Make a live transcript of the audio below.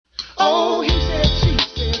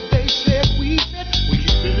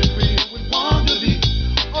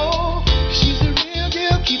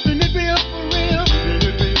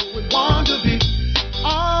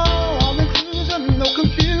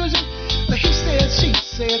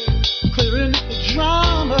Said clearing up the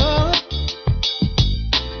drama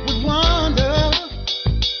with Wanda.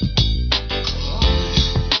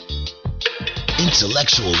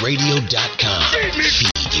 Intellectualradio.com.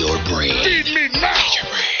 Feed your brain. Feed me now.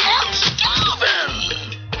 I'm starving.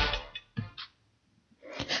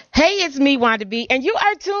 Hey, it's me, Wanda B, and you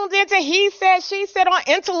are tuned into He Said, She Said on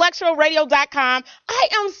intellectualradio.com. I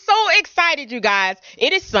am so excited, you guys.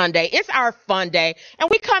 It is Sunday. It's our fun day,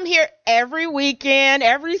 and we come here every weekend,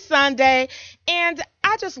 every Sunday, and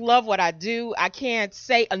I just love what I do. I can't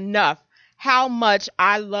say enough how much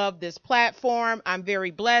I love this platform. I'm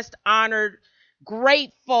very blessed, honored,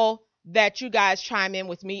 grateful that you guys chime in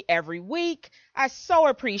with me every week. I so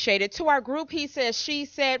appreciate it. To our group, He Says, She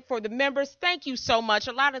Said, for the members, thank you so much.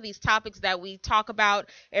 A lot of these topics that we talk about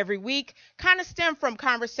every week kind of stem from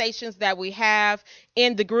conversations that we have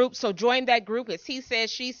in the group. So join that group. It's He Says,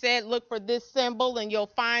 She Said. Look for this symbol and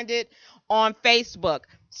you'll find it on Facebook.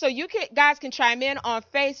 So you guys can chime in on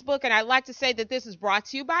Facebook. And I'd like to say that this is brought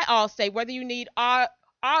to you by Allstate. Whether you need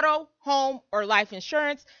auto, home, or life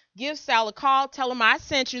insurance, give Sal a call. Tell them I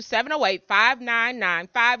sent you,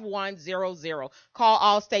 708-599-5100. Call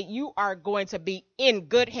Allstate. You are going to be in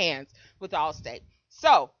good hands with Allstate.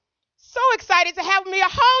 So excited to have me a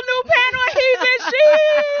whole new panel of He's and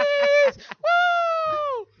She's.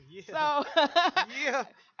 Woo! Yeah. So, Yeah.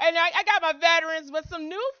 and I got my veterans with some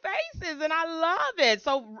new faces, and I love it.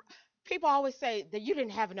 So people always say that you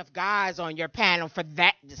didn't have enough guys on your panel for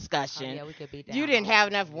that discussion. Oh, yeah, we could be down. You didn't have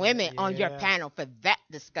enough women on your Yeah. panel for that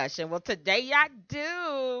discussion. Well, today I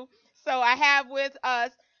do. So I have with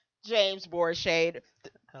us James Borshade,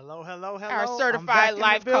 Hello. our I'm certified back in the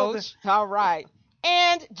life building. coach. All right.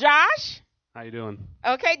 And Josh. How you doing?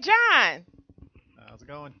 Okay, John. How's it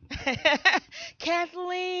going?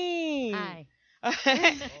 Kathleen. Hi.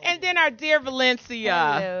 And then our dear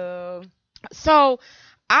Valencia. Hello. So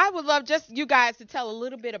I would love just you guys to tell a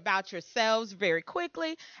little bit about yourselves very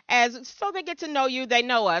quickly, so they get to know you. They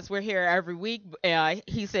know us. We're here every week.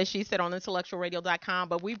 He said, she said on intellectualradio.com,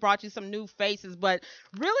 but we brought you some new faces, but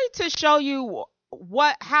really to show you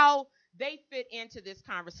how they fit into this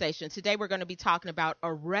conversation. Today we're going to be talking about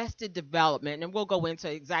arrested development, and we'll go into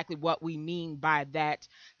exactly what we mean by that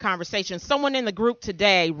conversation. Someone in the group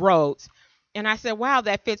today wrote, and I said, wow,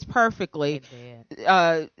 that fits perfectly.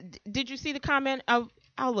 Did you see the comment?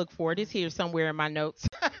 I'll look for it. It's here somewhere in my notes.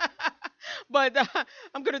 But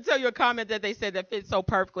I'm going to tell you a comment that they said that fits so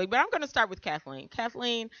perfectly. But I'm going to start with Kathlleen.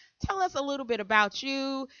 Kathlleen, tell us a little bit about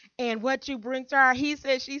you and what you bring to our He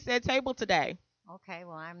Said, She Said table today. Okay,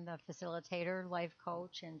 well, I'm the facilitator, life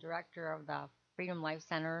coach, and director of the Freedom Life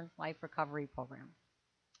Center Life Recovery Program.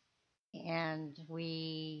 And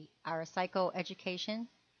we are a psychoeducation.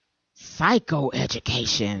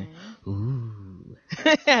 Psychoeducation. Ooh,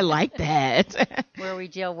 I like that. Where we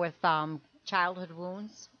deal with childhood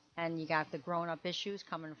wounds, and you got the grown-up issues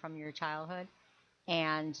coming from your childhood,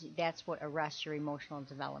 and that's what arrests your emotional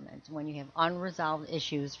development, when you have unresolved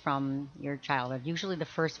issues from your childhood, usually the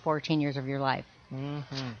first 14 years of your life.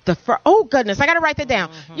 Mm-hmm. Oh goodness, I gotta write that down.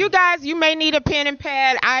 Mm-hmm. You guys, you may need a pen and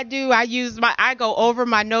pad. I do. I go over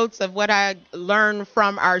my notes of what I learned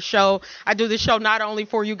from our show. I do the show not only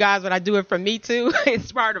for you guys, but I do it for me too.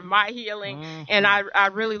 It's part of my healing, and I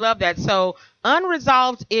really love that. So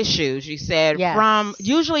unresolved issues, you said, yes.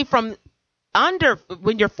 Usually from under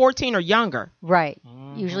when you're 14 or younger. Right.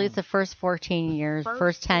 Usually it's the first 14 years,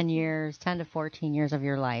 first 10 years, 10 to 14 years of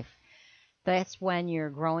your life. That's when you're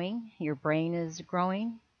growing, your brain is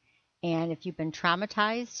growing, and if you've been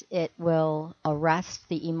traumatized, it will arrest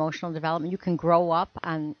the emotional development. You can grow up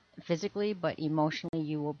physically, but emotionally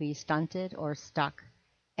you will be stunted or stuck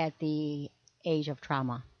at the age of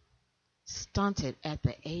trauma. Stunted at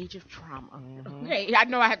the age of trauma. Mm-hmm. Okay, I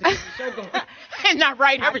know I have to keep the show going and not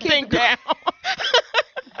write everything down.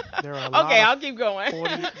 I'll keep going.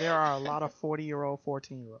 There are a lot of 40-year-old,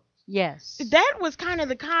 14-year-olds. Yes. That was kind of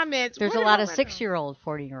the comments. There's a lot of 6-year-old,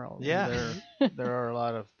 40-year-olds. Yeah. There are a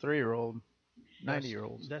lot of 3-year-old,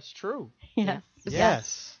 90-year-olds. That's true. Yes.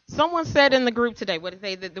 Yes. Someone said in the group today, what did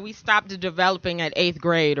they say, that we stopped developing at 8th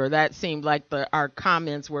grade, or that seemed like our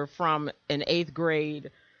comments were from an 8th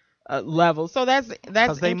grade level. So that's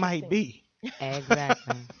because they might be.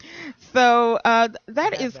 Exactly. So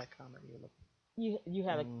that is. That comment you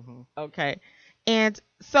have it. Okay. And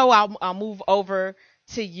so I'll move over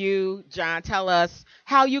to you, John. Tell us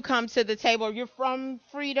how you come to the table. You're from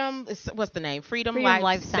Freedom. What's the name? Freedom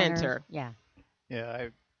Life Center. Yeah. Yeah,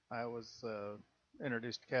 I was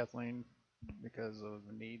introduced to Kathlleen because of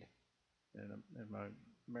a need in my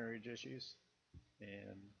marriage issues,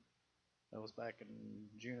 and that was back in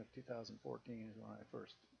June of 2014 is when I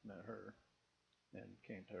first met her. and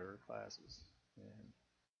came to her classes. And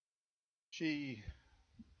she,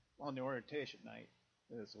 on the orientation night,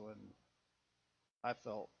 is when I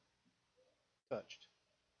felt touched.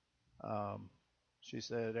 She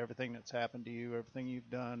said, everything that's happened to you, everything you've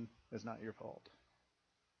done is not your fault.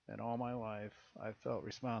 And all my life, I felt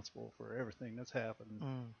responsible for everything that's happened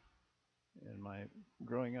in my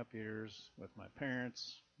growing up years with my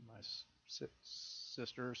parents, my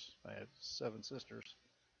sisters. I had 7 sisters.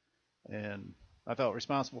 And I felt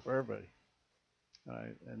responsible for everybody.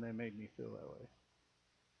 And they made me feel that way.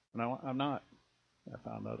 And I'm not. I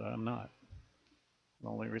found out that I'm not. I'm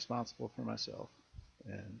only responsible for myself.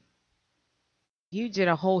 And you did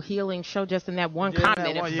a whole healing show just in that one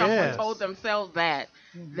comment. If someone told themselves that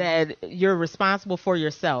you're responsible for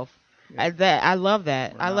yourself, I love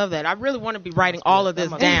that. I love that. I really want to be writing all of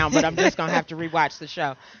this down, but I'm just gonna have to rewatch the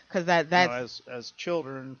show because that's as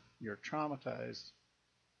children, you're traumatized.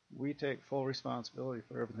 We take full responsibility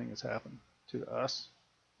for everything that's happened to us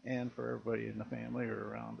and for everybody in the family or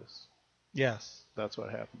around us. Yes, that's what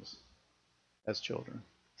happens as children.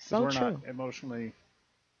 So we're true. Not emotionally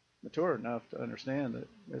mature enough to understand that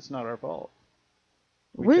it's not our fault.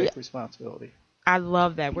 We take responsibility. I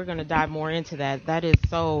love that. We're going to dive more into that. That is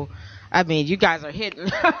so, I mean, you guys are hitting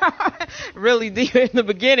really deep in the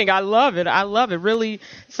beginning. I love it. I love it. Really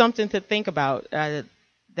something to think about.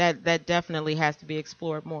 That definitely has to be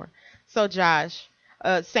explored more. So, Josh,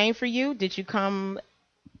 same for you. Did you come?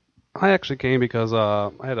 I actually came because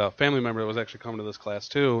I had a family member that was actually coming to this class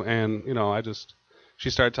too, and she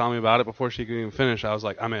started telling me about it before she could even finish. I was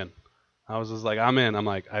like, I'm in. I was just like, I'm in. I'm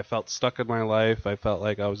like, I felt stuck in my life. I felt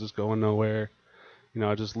like I was just going nowhere.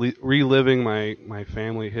 Just reliving my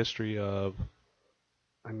family history of,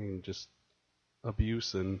 just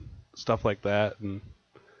abuse and stuff like that, and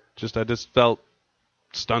I just felt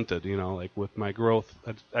stunted. Like with my growth,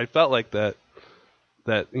 I felt like that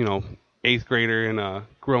 8th grader in a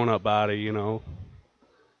grown-up body.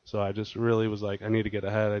 So I just really was like, I need to get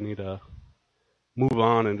ahead. I need to move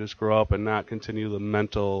on and just grow up and not continue the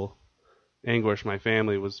mental anguish my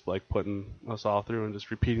family was like putting us all through and just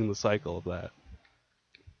repeating the cycle of that.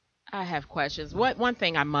 I have questions. One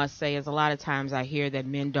thing I must say is a lot of times I hear that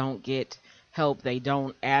men don't get help. They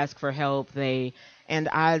don't ask for help. And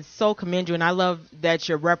I so commend you, and I love that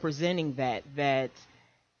you're representing that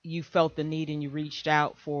you felt the need and you reached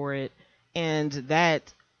out for it. And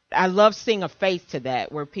that I love seeing a face to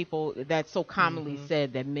that where people, that's so commonly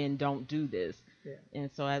said that men don't do this. Yeah. And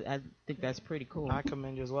so I think that's pretty cool. I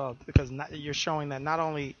commend you as well because you're showing that not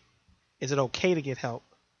only is it okay to get help,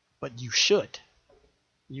 but you should.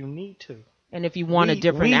 You need to. And if you want a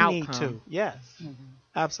different outcome. We need to. Yes.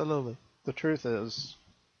 Absolutely. The truth is,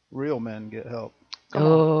 real men get help.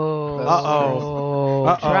 Uh-oh.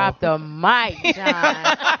 Drop the mic,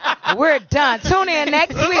 John. We're done. Tune in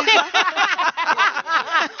next week.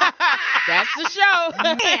 That's the show.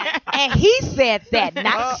 And he said that,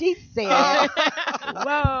 not she said.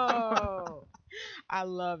 Whoa. I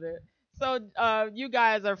love it. So you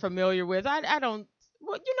guys are familiar with, I don't,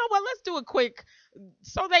 well, you know what, let's do a quick,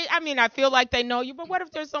 so I feel like they know you, but what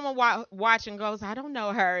if there's someone watching goes, I don't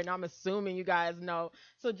know her, and I'm assuming you guys know.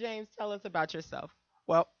 So James, tell us about yourself.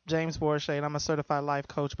 Well, James Borshade, I'm a certified life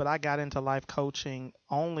coach, but I got into life coaching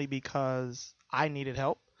only because I needed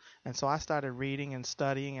help. And so I started reading and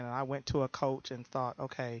studying, and I went to a coach and thought,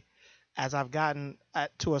 okay, as I've gotten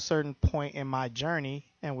to a certain point in my journey,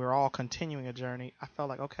 and we're all continuing a journey, I felt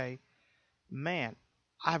like, okay, man,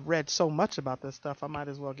 I've read so much about this stuff, I might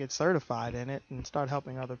as well get certified in it and start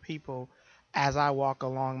helping other people as I walk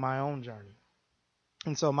along my own journey.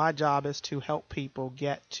 And so my job is to help people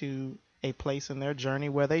get to a place in their journey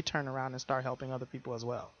where they turn around and start helping other people as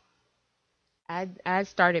well. I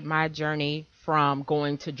started my journey from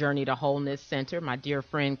going to Journey to Wholeness Center. My dear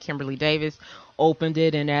friend Kimberly Davis opened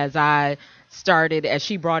it, and as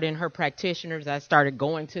she brought in her practitioners, I started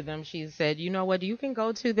going to them. She said, you know what, you can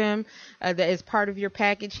go to them as part of your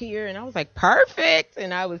package here. And I was like, perfect.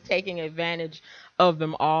 And I was taking advantage of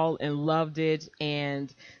them all and loved it.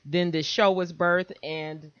 And then the show was birthed,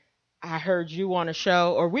 and I heard you on a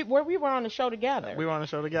show, or we were on a show together. We were on a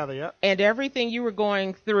show together, yep. And everything you were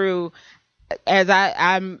going through, as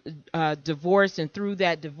I'm divorced, and through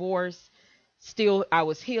that divorce, still I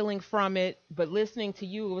was healing from it. But listening to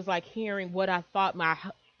you, it was like hearing what I thought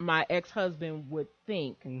my ex-husband would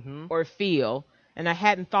think or feel, and I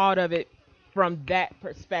hadn't thought of it from that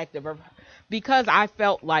perspective, because I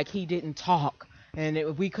felt like he didn't talk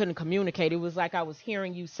and we couldn't communicate. It was like I was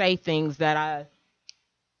hearing you say things that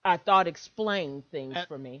I thought explained things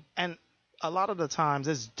for me. And a lot of the times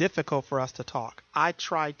it's difficult for us to talk. I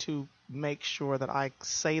try to make sure that I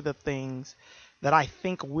say the things that I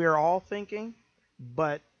think we're all thinking,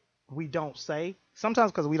 but we don't say.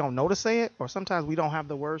 Sometimes because we don't know to say it, or sometimes we don't have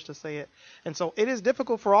the words to say it. And so it is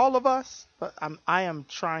difficult for all of us, but I am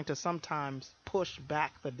trying to sometimes push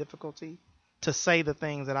back the difficulty to say the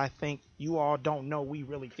things that I think you all don't know we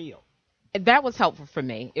really feel. That was helpful for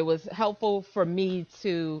me. It was helpful for me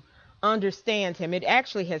to understand him. It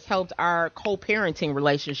actually has helped our co-parenting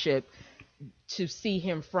relationship to see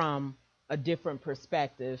him from a different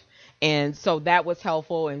perspective. And so that was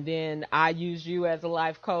helpful. And then I used you as a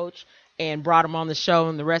life coach and brought him on the show,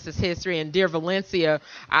 and the rest is history. And dear Valencia,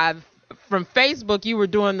 from Facebook, you were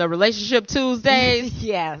doing the Relationship Tuesdays.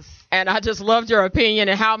 Yes. And I just loved your opinion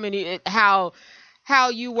and how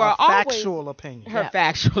you were always factual opinion. Her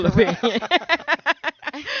factual opinion.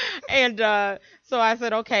 And so I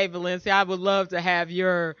said, okay, Valencia, I would love to have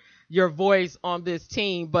your voice on this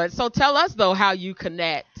team. But so tell us though how you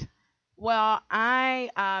connect. Well,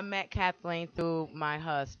 I met Kathlleen through my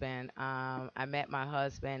husband. I met my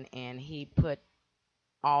husband, and he put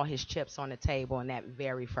all his chips on the table in that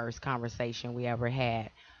very first conversation we ever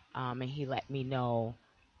had. And he let me know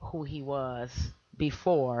who he was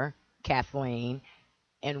before Kathlleen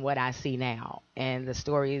and what I see now. And the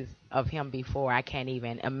stories of him before, I can't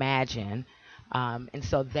even imagine. And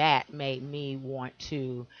so that made me want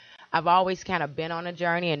to, I've always kind of been on a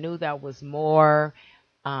journey and knew there was more.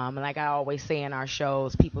 Like I always say in our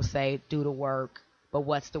shows, people say, do the work, but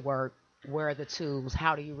what's the work? Where are the tools?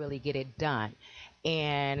 How do you really get it done?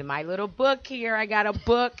 And my little book here, I got a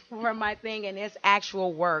book for my thing, and it's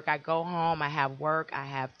actual work. I go home, I have work, I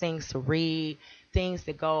have things to read, things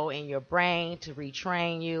to go in your brain to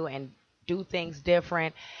retrain you and do things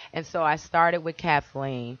different. And so I started with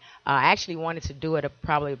Kathlleen. I actually wanted to do it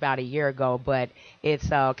probably about a year ago, but it's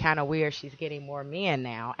kind of weird. She's getting more men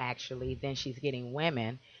now, actually, than she's getting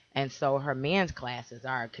women. And so her men's classes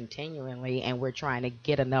are continually, and we're trying to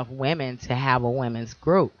get enough women to have a women's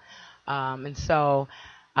group. And so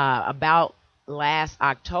about last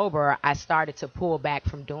October, I started to pull back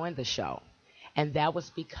from doing the show. And that was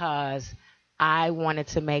because I wanted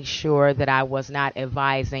to make sure that I was not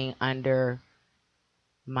advising under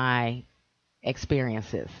my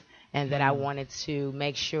experiences, and that I wanted to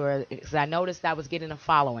make sure, because I noticed I was getting a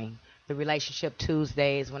following. The Relationship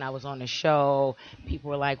Tuesdays, when I was on the show, people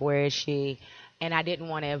were like, where is she? And I didn't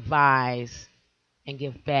want to advise and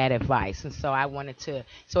give bad advice. And so I wanted to,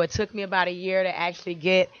 so it took me about a year to actually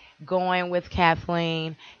get going with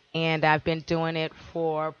Kathlleen, and I've been doing it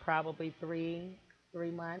for probably 3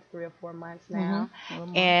 or 4 months now.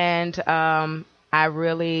 Mm-hmm. And I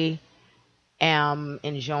really am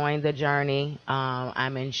enjoying the journey.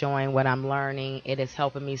 I'm enjoying what I'm learning. It is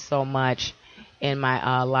helping me so much in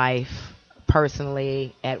my life,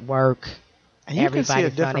 personally, at work. And you can see a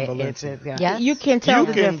different Valencia. Yes. You can tell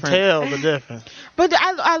the difference. You can tell the difference. But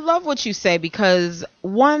I love what you say, because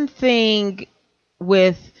one thing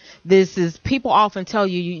with this is people often tell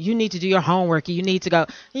you need to do your homework. You need to go.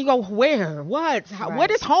 You go, where? What? How, right.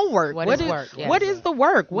 What is homework? What is work? Yes. What is the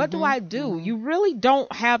work? What do I do? Mm-hmm. You really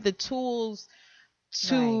don't have the tools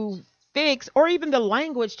to fix, or even the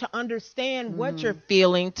language to understand what you're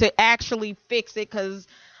feeling to actually fix it. Because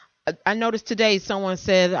I noticed today someone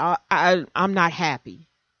said, I'm not happy.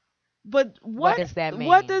 But what does that mean?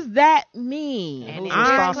 What does that mean? And whose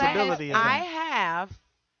responsibility is that? I have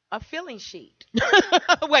a feeling sheet.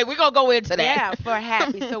 Wait, we're going to go into that. Yeah, for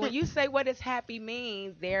happy. So when you say what does happy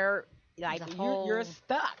mean, they're like, you're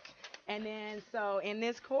stuck. And then so in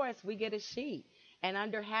this course, we get a sheet. And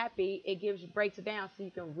under happy, it breaks it down so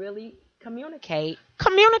you can really communicate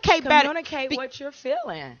better. Communicate what you're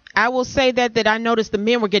feeling. I will say that I noticed the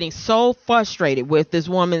men were getting so frustrated with this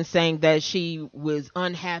woman saying that she was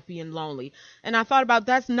unhappy and lonely. And I thought about,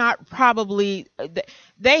 that's not probably,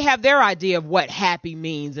 they have their idea of what happy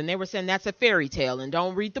means. And they were saying that's a fairy tale and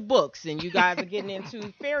don't read the books. And you guys are getting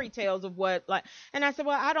into fairy tales of what, like, and I said,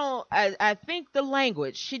 well, I think the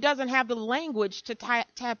language, she doesn't have the language to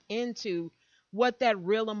tap into what that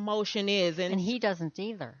real emotion is. And he doesn't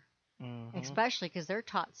either. Mm-hmm. Especially because they're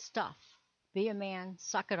taught stuff. Be a man,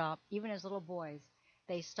 suck it up. Even as little boys,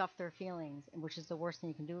 they stuff their feelings, which is the worst thing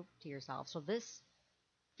you can do to yourself. So this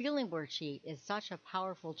feeling word sheet is such a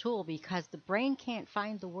powerful tool because the brain can't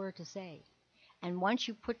find the word to say. And once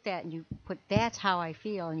you put that, and you put that's how I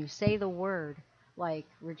feel, and you say the word like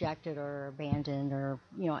rejected or abandoned or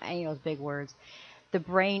any of those big words, the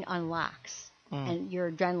brain unlocks and your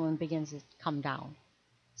adrenaline begins to come down.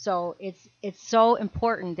 So it's so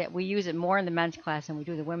important that we use it more in the men's class than we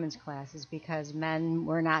do the women's classes, because men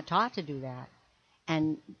were not taught to do that.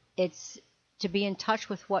 And it's to be in touch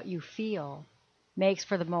with what you feel makes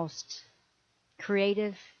for the most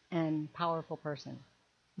creative and powerful person.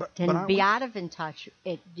 But To aren't be out of in touch,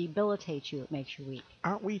 it debilitates you. It makes you weak.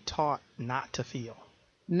 aren't we taught not to feel?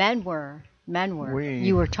 Men were. We-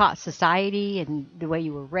 You were taught society and the way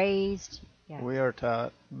you were raised. Yeah. We are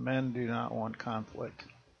taught men do not want conflict.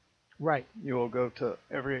 Right. You will go to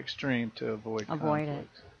every extreme to avoid Avoid it.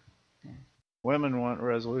 conflict. Women want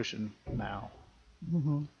resolution now.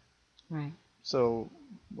 Mm-hmm. Right. So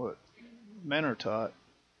what men are taught,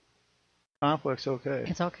 conflict's okay.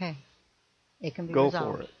 It's okay. It can be Go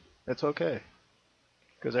resolved. for it. It's okay.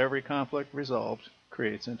 Because every conflict resolved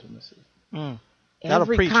creates intimacy. That'll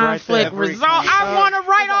Every preach right conflict there. resolved. I want to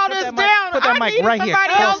write all put this that mic- down. put that I mic need right here.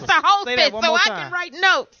 somebody else to Say host that it one so more I time. can write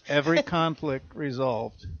notes. Every conflict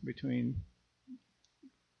resolved between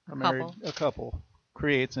a couple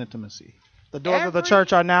creates intimacy. The doors of the Every-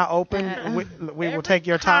 church are now open. We will take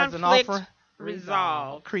your tithes and conflict offering.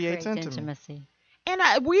 Resolved. Creates intimacy. intimacy.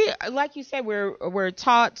 And we, like you said, we're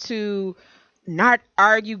taught to not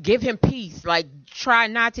argue, give him peace, like try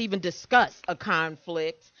not to even discuss a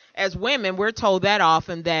conflict. As women, we're told that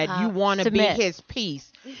often that you want to be submit. his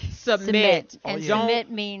peace. Submit. And Don't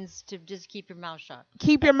submit means to just keep your mouth shut.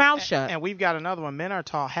 keep your mouth shut. And we've got another one. Men are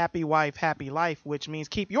taught happy wife, happy life, which means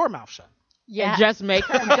keep your mouth shut. Yeah. And just make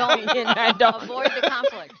Don't avoid the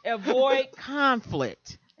conflict. avoid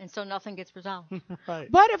conflict. And so nothing gets resolved.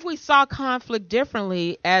 Right. But if we saw conflict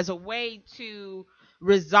differently as a way to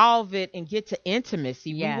resolve it and get to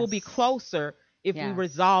intimacy, we will be Yes. closer if we Yes.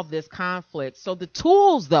 resolve this conflict. So the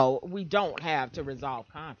tools, though, we don't have to resolve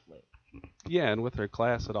conflict. Yeah, and with her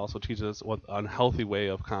class, it also teaches us what an unhealthy way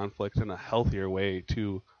of conflict and a healthier way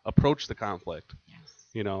to approach the conflict.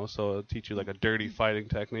 You know, so it'll teach you like a dirty fighting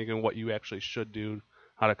technique and what you actually should do,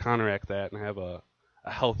 how to counteract that, and have a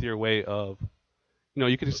healthier way of, you know,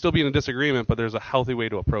 you can still be in a disagreement, but there's a healthy way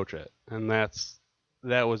to approach it, and that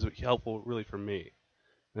was helpful really for me.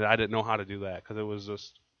 And I didn't know how to do that because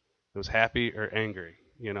it was happy or angry,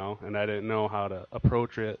 you know, and I didn't know how to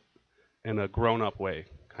approach it in a grown-up way,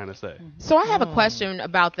 kind of say. So I have a question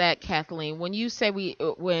about that, Kathlleen. When you say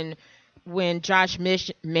when Josh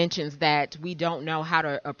mentions that we don't know how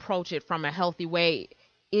to approach it from a healthy way,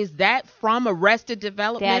 is that from arrested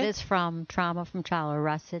development? That is from trauma from child,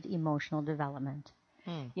 arrested emotional development.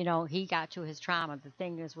 You know, he got to his trauma. The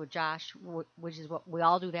thing is with Josh, which is what we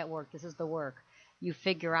all do that work. This is the work. You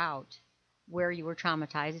figure out where you were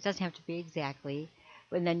traumatized. It doesn't have to be exactly.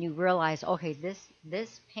 And then you realize, okay,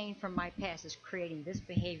 this pain from my past is creating this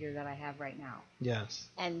behavior that I have right now. Yes.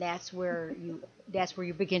 And that's where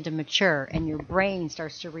you begin to mature, and your brain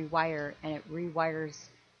starts to rewire, and it rewires,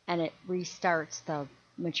 and it restarts the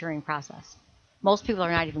maturing process. Most people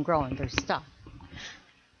are not even growing; they're stuck.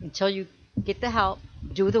 Until you get the help,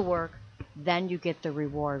 do the work, then you get the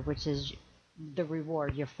reward, which is the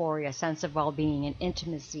reward, euphoria, sense of well-being, and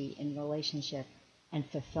intimacy in relationship, and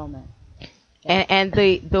fulfillment. And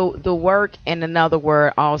the work, in another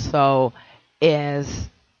word, also is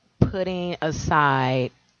putting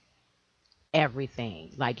aside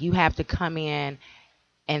everything. Like, you have to come in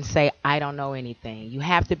and say, I don't know anything. You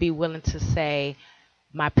have to be willing to say,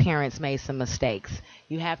 my parents made some mistakes.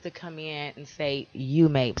 You have to come in and say, you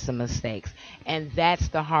made some mistakes. And that's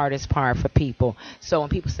the hardest part for people. So when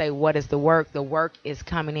people say, what is the work is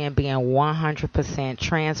coming in being 100%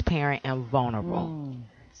 transparent and vulnerable.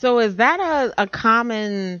 So is that a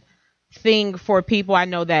common thing for people? I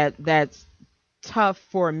know that's tough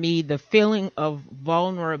for me. The feeling of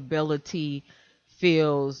vulnerability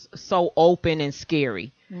feels so open and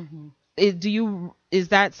scary. Is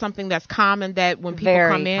that something that's common, that when people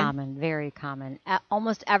come in? Very common.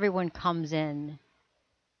 Almost everyone comes in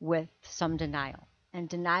with some denial. And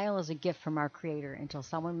denial is a gift from our Creator until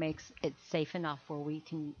someone makes it safe enough where we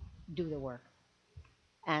can do the work.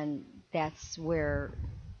 And that's where,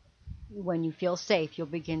 when you feel safe, you'll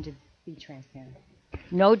begin to be transparent.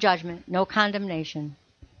 No judgment, no condemnation.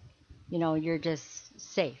 You know, you're just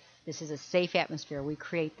safe. This is a safe atmosphere. We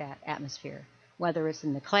create that atmosphere, whether it's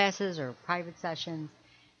in the classes or private sessions.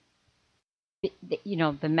 You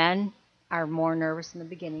know, the men are more nervous in the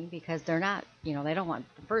beginning because they're not, you know, they don't want,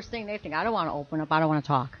 the first thing they think, I don't want to open up, I don't want to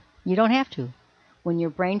talk. You don't have to. When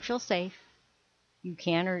your brain feels safe, you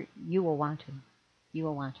can, or you will want to. You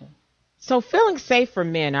will want to. So feeling safe for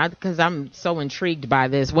men, because I'm so intrigued by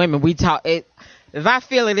this. Women, we talk it. If I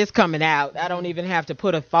feel it's coming out, I don't even have to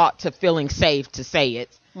put a thought to feeling safe to say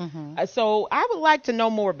it. So I would like to know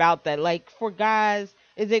more about that. Like, for guys,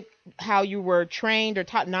 is it how you were trained or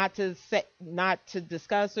taught not to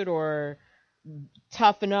discuss it, or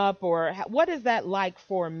toughen up, or what is that like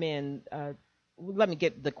for men? Let me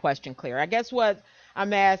get the question clear. I guess what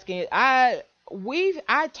I'm asking,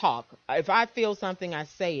 I talk. If I feel something, I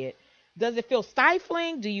say it. Does it feel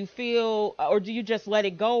stifling? Do you feel, or do you just let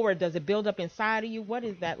it go, or does it build up inside of you? What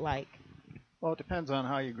is that like? Well, it depends on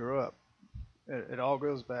how you grew up. It all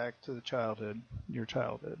goes back to the childhood, your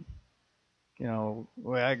childhood. You know, the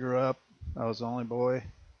way I grew up, I was the only boy.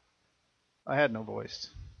 I had no voice.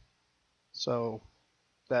 So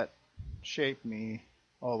that shaped me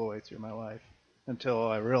all the way through my life until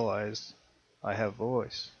I realized I have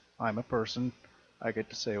voice. I'm a person. I get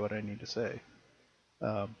to say what I need to say.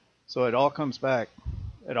 So it all comes back.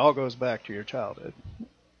 It all goes back to your childhood.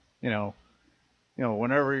 You know,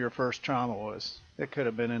 whenever your first trauma was, it could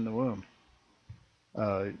have been in the womb.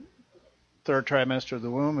 Third trimester of the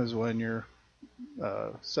womb is when your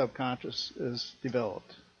subconscious is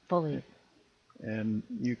developed. Fully. And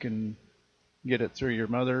you can get it through your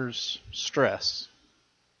mother's stress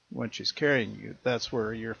when she's carrying you. That's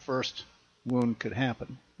where your first wound could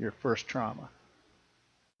happen, your first trauma.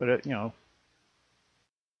 But,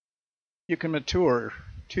 you can mature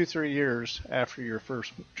 2-3 years after your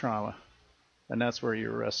first trauma, and that's where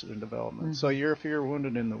you're arrested in development. Mm-hmm. So if you're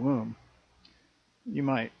wounded in the womb, you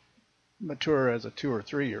might mature as a 2 or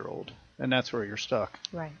 3 year old, and that's where you're stuck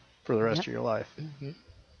for the rest of your life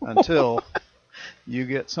until you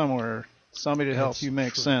get somebody to help you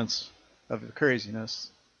make sense of the craziness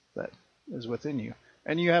that is within you,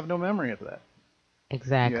 and you have no memory of that.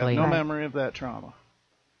 Exactly. You have no memory of that trauma,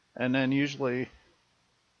 and then usually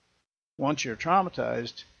once you're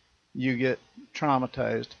traumatized, you get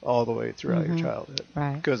traumatized all the way throughout your childhood,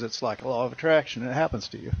 because it's like a law of attraction. It happens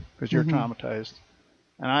to you because you're traumatized.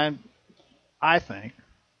 And I think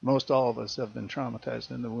most all of us have been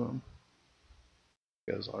traumatized in the womb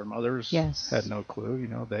because our mothers had no clue.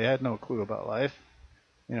 They had no clue about life.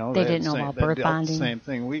 They didn't know about birth bonding. The same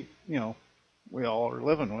thing we all are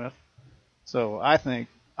living with. So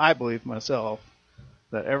I believe myself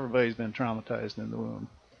that everybody's been traumatized in the womb.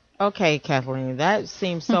 Okay, Kathlleen, that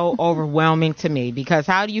seems so overwhelming to me, because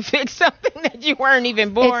how do you fix something that you weren't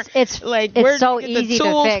even born? It's so easy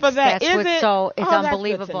to fix. For that? It's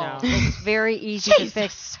unbelievable. It's very easy to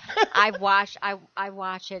fix. I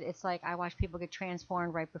watch it. It's like I watch people get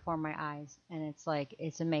transformed right before my eyes, and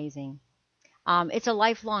it's amazing. It's a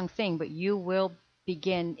lifelong thing, but you will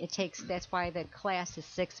begin. That's why the class is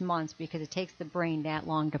 6 months, because it takes the brain that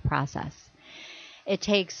long to process. It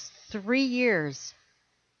takes 3 years.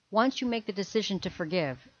 Once you make the decision to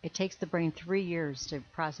forgive, it takes the brain 3 years to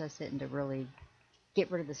process it and to really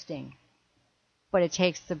get rid of the sting. But it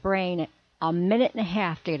takes the brain a minute and a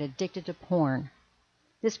half to get addicted to porn.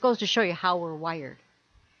 This goes to show you how we're wired.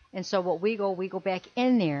 And so we go back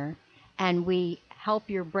in there, and we help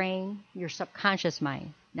your brain, your subconscious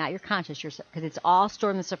mind, not your conscious, because it's all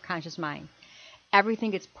stored in the subconscious mind.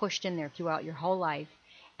 Everything gets pushed in there throughout your whole life.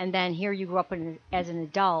 And then here you grew up as an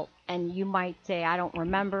adult, and you might say, I don't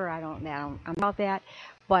remember, I'm about that.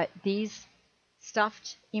 But these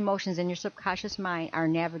stuffed emotions in your subconscious mind are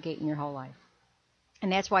navigating your whole life.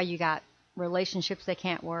 And that's why you got relationships that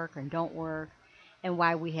can't work or don't work, and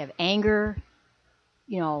why we have anger.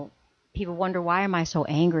 People wonder, why am I so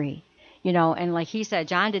angry? And like he said,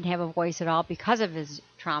 John didn't have a voice at all because of his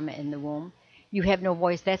trauma in the womb. You have no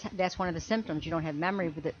voice. That's one of the symptoms. You don't have memory,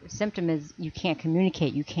 but the symptom is you can't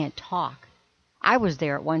communicate. You can't talk. I was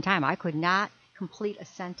there at one time. I could not complete a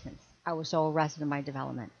sentence. I was so arrested in my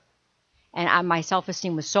development. And my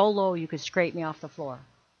self-esteem was so low you could scrape me off the floor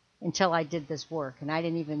until I did this work. And I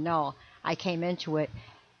didn't even know. I came into it.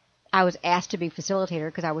 I was asked to be facilitator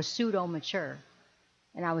because I was pseudo-mature.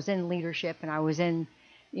 And I was in leadership, and I was in,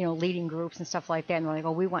 leading groups and stuff like that. And they're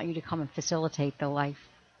like, we want you to come and facilitate the life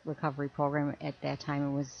recovery program. At that time,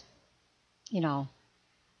 it was,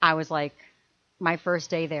 I was like, my first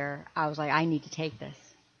day there, I was like, I need to take this.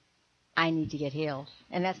 I need to get healed.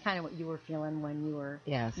 And that's kind of what you were feeling when you were,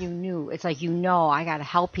 you knew. It's like, I got to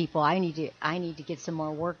help people. I need to get some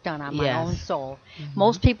more work done on my own soul. Mm-hmm.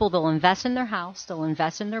 Most people, they'll invest in their house. They'll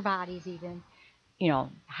invest in their bodies even.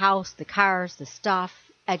 House, the cars, the stuff,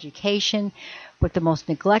 education. But the most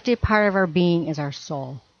neglected part of our being is our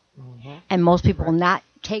soul. Mm-hmm. And most people will not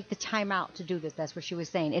take the time out to do this. That's what she was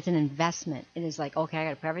saying. It's an investment. It is like, okay, I got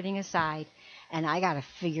to put everything aside, and I got to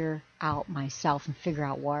figure out myself and figure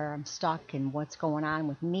out where I'm stuck and what's going on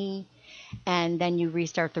with me. And then you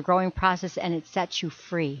restart the growing process, and it sets you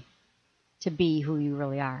free to be who you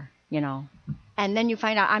really are, And then you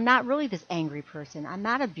find out, I'm not really this angry person. I'm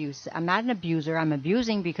not an abuser. I'm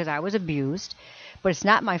abusing because I was abused. But it's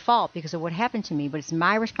not my fault because of what happened to me. But it's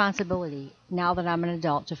my responsibility now that I'm an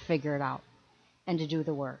adult to figure it out and to do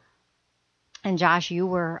the work. And Josh, you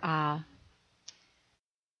were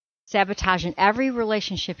sabotaging every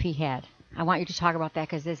relationship he had. I want you to talk about that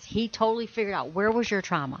because he totally figured out. Where was your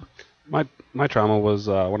trauma? My trauma was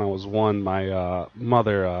when I was 1. My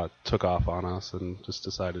mother took off on us and just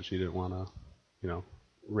decided she didn't want to,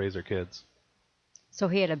 raise her kids. So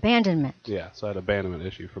he had abandonment. Yeah, so I had an abandonment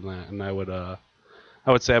issue from that, and I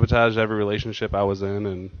would sabotage every relationship I was in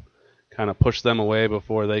and kind of push them away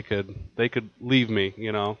before they could leave me,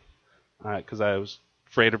 because I was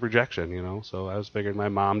afraid of rejection, So I was figuring my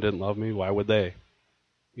mom didn't love me. Why would they?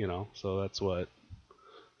 So that's what.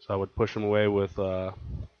 So I would push them away with,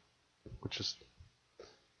 which is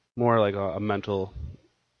more like a mental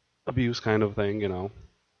abuse kind of thing,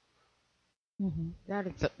 Mm-hmm.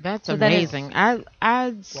 That's amazing.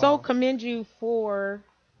 I so commend you for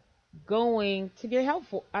going to get help.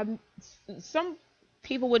 Some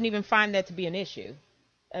people wouldn't even find that to be an issue.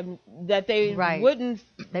 That they wouldn't.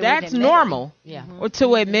 That's normal. Yeah. Or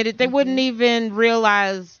to admit it, they wouldn't even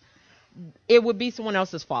realize it would be someone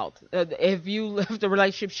else's fault. If you left the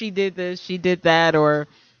relationship, she did this, she did that, or.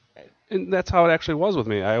 And that's how it actually was with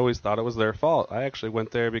me. I always thought it was their fault. I actually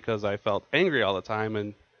went there because I felt angry all the time,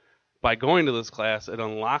 and by going to this class, it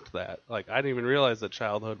unlocked that. Like, I didn't even realize that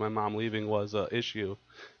childhood, my mom leaving, was an issue.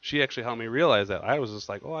 She actually helped me realize that. I was just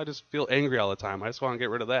like, I just feel angry all the time. I just want to get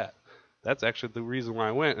rid of that. That's actually the reason why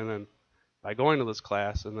I went. And then by going to this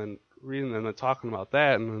class and then reading and then talking about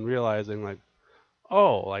that and then realizing, like,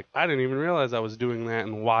 I didn't even realize I was doing that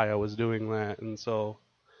and why I was doing that. And so,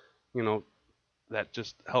 that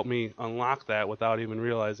just helped me unlock that without even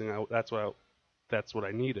realizing that's what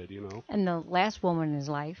I needed, And the last woman in his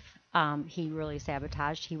life, he really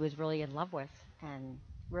sabotaged. He was really in love with and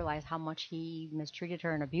realized how much he mistreated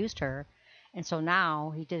her and abused her. And so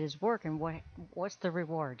now he did his work. And what's the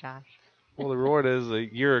reward, Josh? Well, the reward is a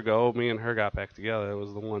year ago, me and her got back together. It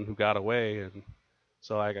was the one who got away, and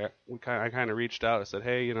so I kind of reached out. I said,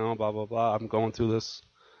 hey, blah blah blah. I'm going through this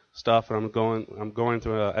stuff, and I'm going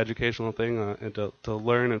through an educational thing and to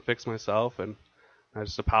learn and fix myself. And I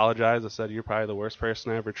just apologized. I said, you're probably the worst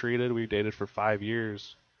person I ever treated. We dated for 5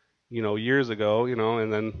 years, years ago,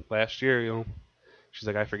 and then last year, she's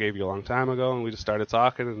like, I forgave you a long time ago, and we just started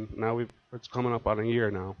talking, and now it's coming up on a year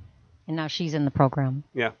now. And now she's in the program.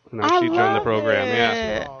 Yeah, and now she joined the program.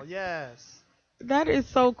 Yeah. Oh, yes. That is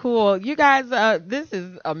so cool. You guys, this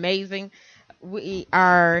is amazing. We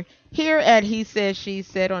are here at He Said, She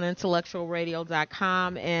Said on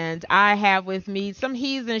intellectualradio.com, and I have with me some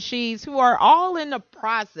he's and she's who are all in the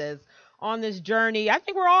process on this journey. I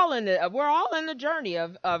think we're all in the journey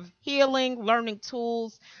of healing, learning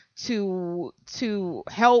tools to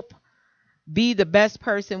help be the best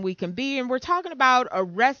person we can be. And we're talking about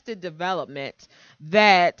arrested development.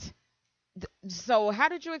 So how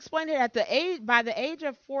did you explain it by the age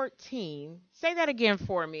of 14? Say that again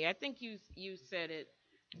for me. I think you said it,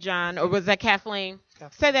 John, or was that Kathlleen?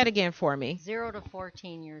 Say that again for me. 0 to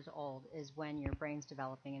 14 years old is when your brain's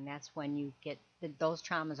developing, and that's when you get those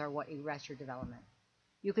traumas are what arrest your development.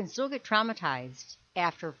 You can still get traumatized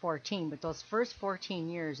after 14, but those first 14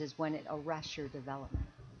 years is when it arrests your development.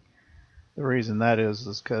 The reason that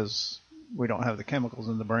is because we don't have the chemicals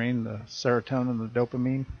in the brain, the serotonin, the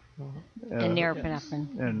dopamine, and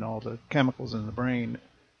norepinephrine, and all the chemicals in the brain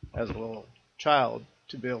as a little child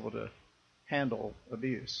to be able to handle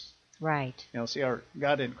abuse. Right. See,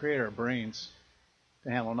 God didn't create our brains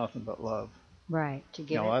to handle nothing but love. Right. To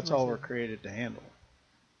get that's all we're created to handle.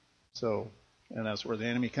 So, and that's where the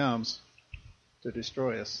enemy comes to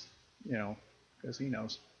destroy us, because he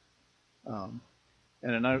knows. And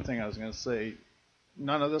another thing I was going to say,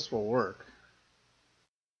 none of this will work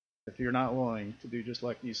if you're not willing to do just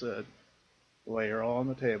like you said, lay it all on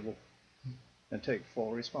the table and take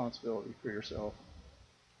full responsibility for yourself.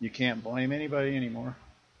 You can't blame anybody anymore.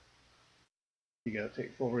 You got to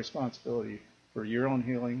take full responsibility for your own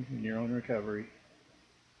healing and your own recovery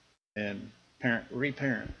and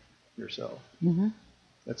reparent yourself. Mm-hmm.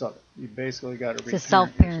 That's all. You basically got to reparent It's a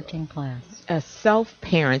self-parenting class. A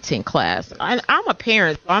self-parenting class. I'm a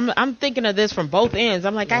parent. So I'm thinking of this from both ends.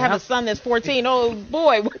 I'm like, I have a son that's 14. Oh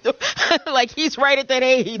boy, like he's right at that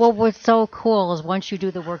age. Well, what's so cool is once you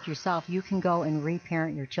do the work yourself, you can go and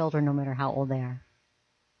reparent your children no matter how old they are.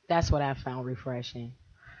 That's what I found refreshing.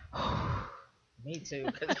 Me too.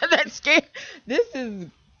 That's scary. This is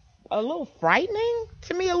a little frightening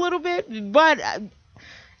to me a little bit, but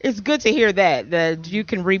it's good to hear that you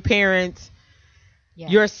can reparent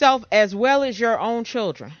yourself as well as your own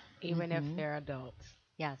children. Even if they're adults.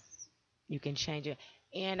 Yes. You can change it.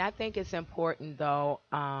 And I think it's important, though,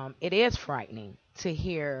 it is frightening to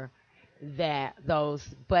hear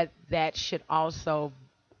but that should also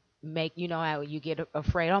make, how you get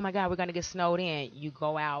afraid, oh my God, we're going to get snowed in. You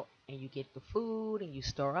go out and you get the food and you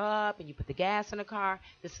store up and you put the gas in the car.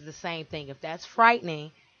 This is the same thing. If that's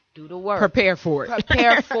frightening, do the work. Prepare for it.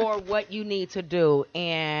 Prepare for what you need to do.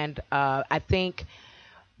 And I think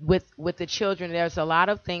with the children, there's a lot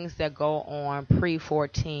of things that go on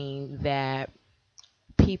pre-14 that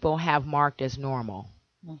people have marked as normal.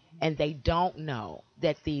 Mm-hmm. And they don't know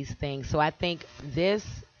that these things. So I think this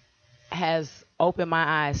has opened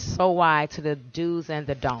my eyes so wide to the do's and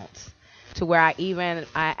the don'ts, to where I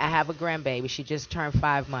have a grandbaby. She just turned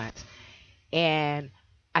 5 months. And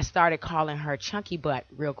I started calling her chunky butt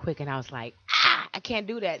real quick. And I was like, I can't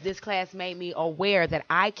do that. This class made me aware that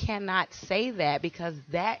I cannot say that, because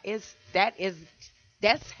that's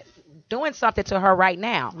doing something to her right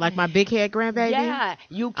now. Like my big head grandbaby? Yeah.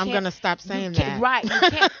 I'm going to stop saying that. Right. You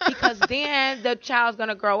can't, because then the child's going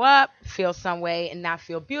to grow up, feel some way, and not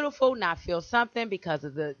feel beautiful, not feel something because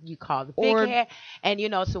of you call the big head. And,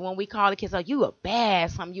 so when we call the kids, like, you a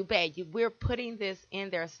bad, you bad. We're putting this in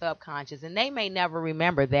their subconscious, and they may never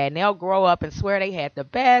remember that. And they'll grow up and swear they had the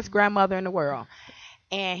best grandmother in the world.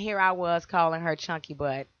 And here I was calling her chunky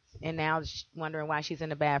butt. And now wondering why she's in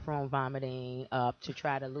the bathroom vomiting up to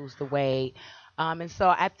try to lose the weight. And so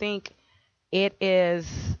I think it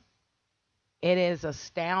is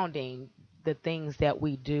astounding, the things that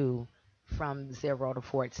we do from 0 to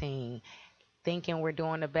 14, thinking we're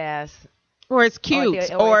doing the best. Or it's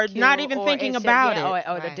cute, or not even thinking about it. Or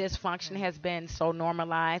right. The dysfunction has been so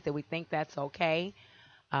normalized that we think that's okay.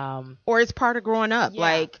 Or it's part of growing up. Yeah.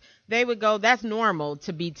 Like, they would go, that's normal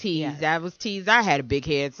to be teased. Yes. That was teased. I had a big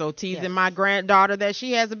head. So teasing my granddaughter that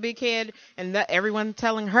she has a big head, and everyone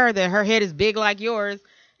telling her that her head is big like yours.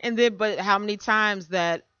 And then, but how many times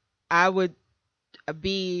that I would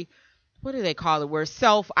be, what do they call it? Where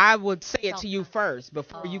I would say it to you first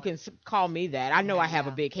before you can call me that. I know I have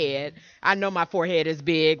a big head. I know my forehead is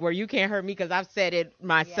big, where you can't hurt me because I've said it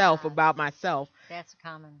myself about myself. That's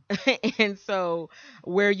common. And so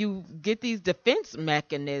where you get these defense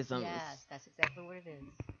mechanisms. Yes, that's exactly what it is.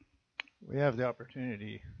 We have the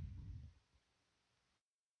opportunity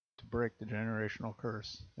to break the generational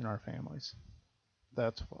curse in our families.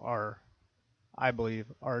 That's I believe,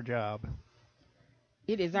 our job.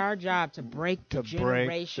 It is our job to break the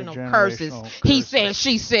generational curses. He said,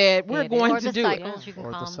 she said, we're going to do it.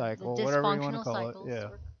 Or the cycle, whatever you want to call it. Yeah.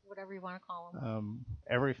 Whatever you want to call them.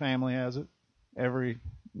 Every family has it.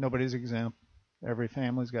 Nobody's exempt. Every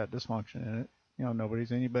family's got dysfunction in it.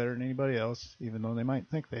 Nobody's any better than anybody else, even though they might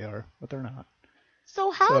think they are, but they're not.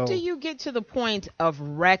 So how do you get to the point of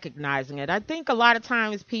recognizing it? I think a lot of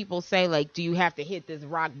times people say, like, do you have to hit this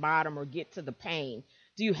rock bottom or get to the pain?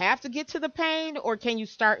 Do you have to get to the pain, or can you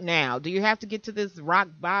start now? Do you have to get to this rock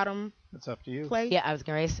bottom? It's up to you. Place? Yeah, I was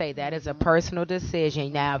going to say that is a personal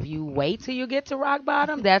decision. Now, if you wait till you get to rock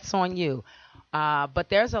bottom, that's on you. But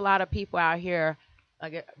there's a lot of people out here,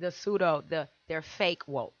 like they're fake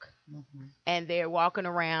woke. Mm-hmm. And they're walking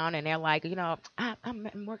around and they're like,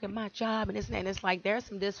 I'm working my job and this and that. And it's like there's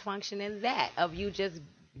some dysfunction in that, of you just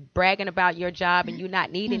bragging about your job and you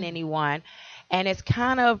not needing anyone. And it's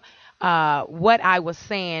kind of what I was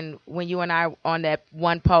saying when you and I on that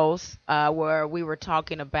one post where we were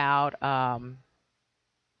talking about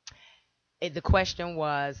the question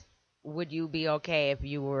was, would you be okay if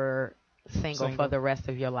you were single for the rest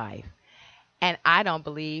of your life? And I don't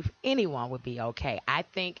believe anyone would be okay. I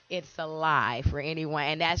think it's a lie for anyone.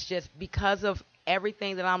 And that's just because of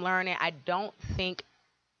everything that I'm learning. I don't think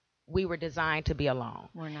we were designed to be alone.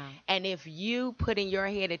 We're not. And if you put in your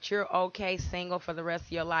head that you're okay single for the rest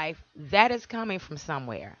of your life, that is coming from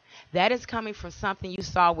somewhere. That is coming from something you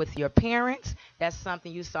saw with your parents. That's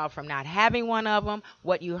something you saw from not having one of them.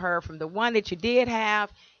 What you heard from the one that you did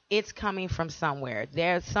have. It's coming from somewhere.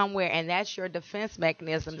 There's somewhere, and that's your defense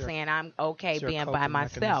mechanism saying, I'm okay being by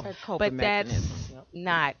myself. But that's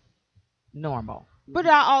not normal. But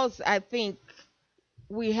I think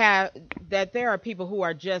we have that there are people who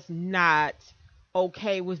are just not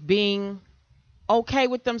okay with being okay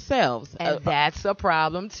with themselves. And that's a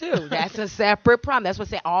problem, too. That's a separate problem. That's what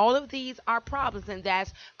I say. All of these are problems, and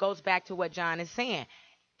that goes back to what John is saying.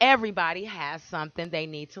 Everybody has something they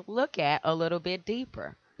need to look at a little bit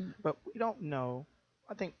deeper. But we don't know.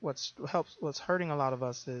 I think what's hurting a lot of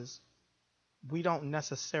us is we don't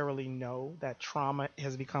necessarily know that trauma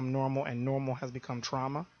has become normal and normal has become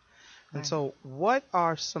trauma. And so what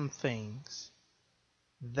are some things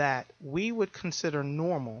that we would consider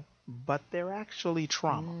normal, but they're actually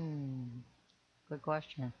trauma? Good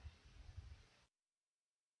question.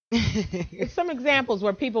 Some examples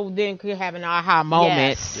where people then could have an aha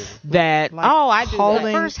moment that, like I do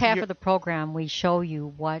the first half of the program, we show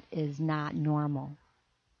you what is not normal.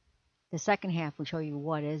 The second half will show you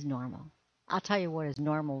what is normal. I'll tell you what is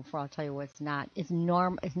normal before I'll tell you what's not. It's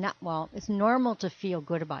normal to feel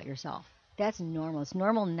good about yourself. That's normal. It's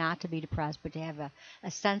normal not to be depressed, but to have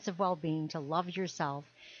a sense of well-being, to love yourself,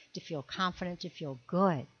 to feel confident, to feel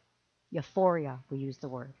good. Euphoria, we use the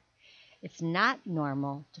word. It's not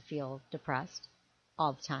normal to feel depressed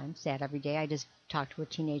all the time, sad every day. I just talked to a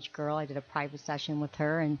teenage girl. I did a private session with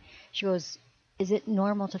her, and she goes, "Is it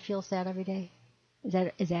normal to feel sad every day?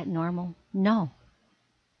 Is that normal?" No.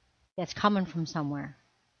 That's coming from somewhere.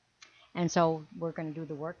 And so we're going to do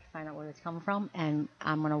the work to find out where it's coming from, and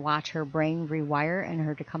I'm going to watch her brain rewire and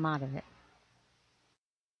her to come out of it.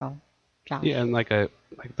 So, Josh. Yeah, and like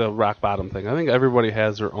the rock bottom thing. I think everybody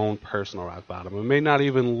has their own personal rock bottom. It may not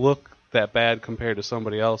even look that bad compared to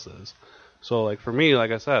somebody else's. So, like, for me,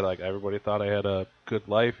 like I said, like, everybody thought I had a good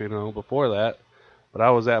life, before that. But I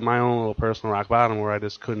was at my own little personal rock bottom where I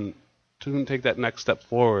just couldn't take that next step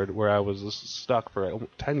forward, where I was just stuck for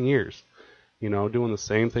 10 years, doing the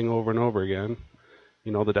same thing over and over again.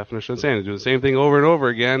 The definition of insanity, do the same thing over and over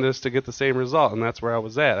again just to get the same result. And that's where I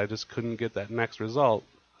was at. I just couldn't get that next result.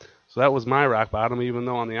 So that was my rock bottom, even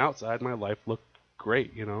though on the outside my life looked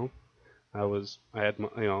great, I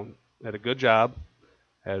had a good job.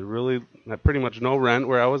 Had pretty much no rent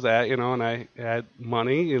where I was at, and I had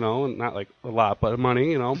money, not like a lot, but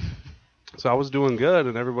money, So I was doing good,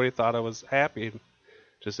 and everybody thought I was happy.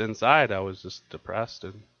 Just inside, I was just depressed,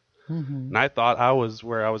 and I thought I was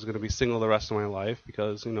where I was going to be single the rest of my life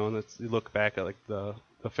because, and you look back at like the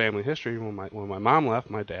family history. When my mom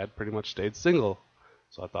left, my dad pretty much stayed single,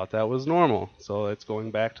 so I thought that was normal. So it's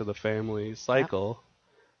going back to the family cycle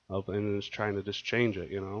and it's trying to just change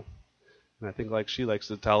it, And I think like she likes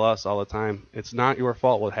to tell us all the time, it's not your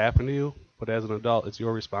fault what happened to you, but as an adult, it's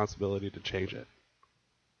your responsibility to change it.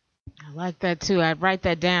 I like that too. I'd write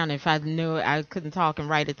that down if I knew I couldn't talk and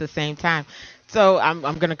write at the same time. So I'm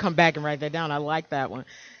going to come back and write that down. I like that one.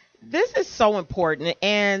 This is so important.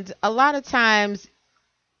 And a lot of times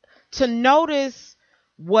to notice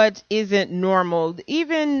what isn't normal,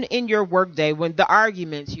 even in your workday, when the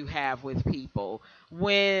arguments you have with people,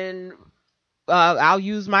 when I'll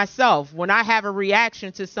use myself, when I have a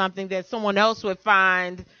reaction to something that someone else would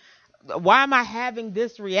find, why am I having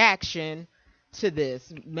this reaction to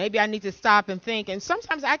this? Maybe I need to stop and think. And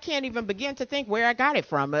sometimes I can't even begin to think where I got it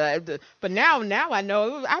from. But now I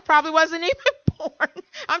know I probably wasn't even born.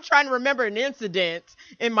 I'm trying to remember an incident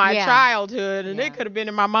in my childhood, and it could have been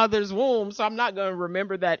in my mother's womb. So I'm not going to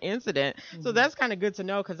remember that incident. So that's kind of good to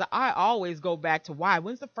know, because I always go back to why.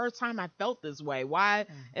 When's the first time I felt this way? Why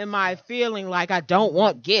am I feeling like I don't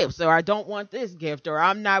want gifts, or I don't want this gift, or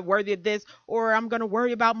I'm not worthy of this, or I'm going to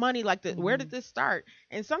worry about money like this? Where did this start?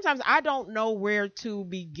 And sometimes I don't know where to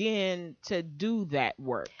begin to do that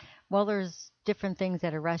work. Well, there's different things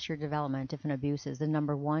that arrest your development, different abuses. The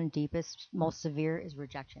number one, deepest, most severe is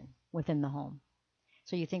rejection within the home.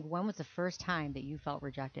 So you think, when was the first time that you felt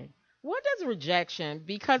rejected? What is rejection?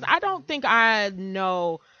 Because I don't think I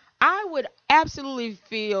know. I would absolutely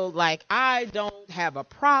feel like I don't have a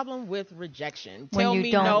problem with rejection. Tell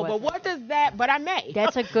me no, but what does that? But I may.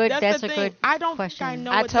 That's a good. that's a good. I don't question. think I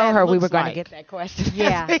know. I what told that her we looks were going to like. get that question.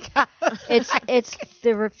 Yeah, it's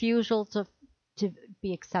the refusal to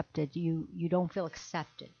be accepted. You don't feel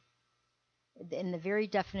accepted. In the very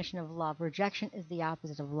definition of love, rejection is the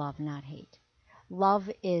opposite of love, not hate.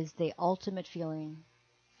 Love is the ultimate feeling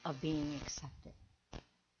of being accepted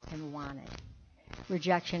and wanted.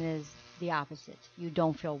 Rejection is the opposite. You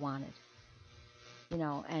don't feel wanted.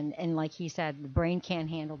 And like he said, the brain can't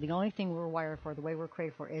handle. The only thing we're wired for, the way we're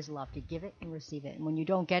created for, is love, to give it and receive it. And when you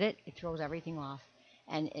don't get it, it throws everything off.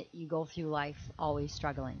 And you go through life always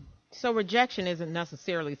struggling. So rejection isn't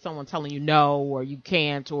necessarily someone telling you no, or you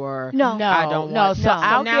can't, or no, I don't want. So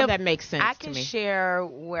now that makes sense I to can me. share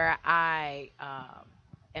where I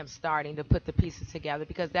am starting to put the pieces together,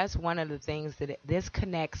 because that's one of the things that this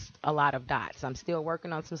connects a lot of dots. I'm still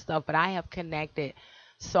working on some stuff, but I have connected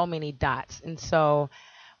so many dots. And so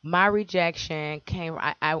my rejection came,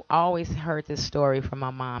 I always heard this story from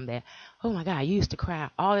my mom that, oh my God, you used to cry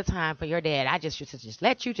all the time for your dad. I just used to just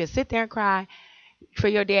let you just sit there and cry for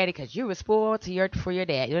your daddy because you were spoiled for your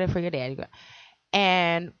dad.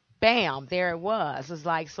 And bam, there it was. It was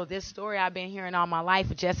like, so this story I've been hearing all my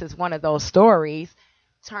life, just as one of those stories,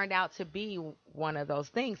 turned out to be one of those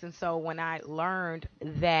things. And so when I learned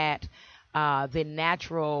that the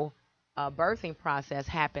natural birthing process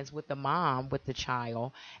happens with the mom, with the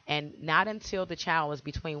child, and not until the child is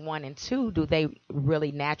between 1 and 2 do they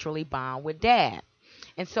really naturally bond with dad.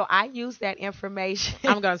 And so I use that information.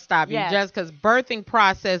 I'm going to stop you. Just because birthing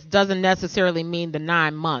process doesn't necessarily mean the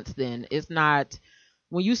 9 months then. It's not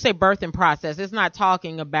when you say birthing process, it's not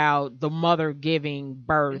talking about the mother giving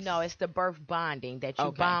birth. No, it's the birth bonding that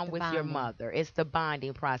you bond with your mother. It's the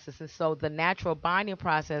bonding process. And so the natural bonding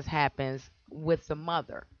process happens with the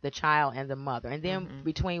mother, the child and the mother. And then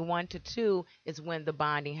between 1 to 2 is when the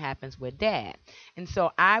bonding happens with dad. And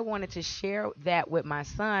so I wanted to share that with my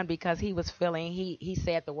son because he was feeling, he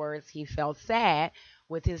said the words, he felt sad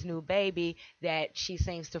with his new baby, that she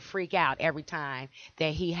seems to freak out every time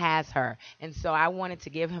that he has her. And so I wanted to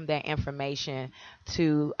give him that information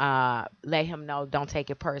to let him know, don't take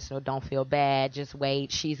it personal, don't feel bad, just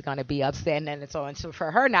wait, she's going to be upset. And so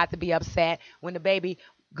for her not to be upset when the baby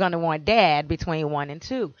going to want dad between 1 and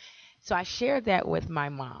 2. So I shared that with my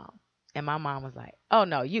mom, and my mom was like, oh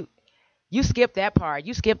no, you skipped that part,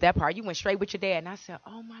 you went straight with your dad. And I said,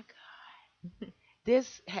 oh my God,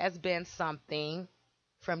 this has been something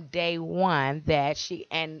from day one that she,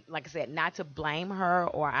 and like I said, not to blame her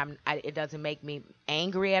or it doesn't make me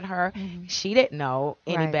angry at her. She didn't know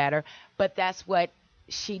any better, but that's what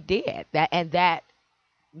she did. That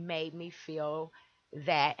made me feel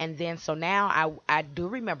that. And then so now I do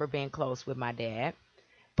remember being close with my dad,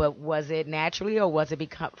 but was it naturally or was it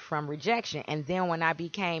from rejection? And then when I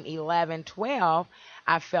became 11, 12,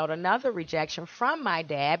 I felt another rejection from my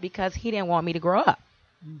dad because he didn't want me to grow up.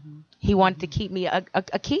 He wanted to keep me a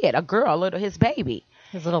kid, a girl, his baby.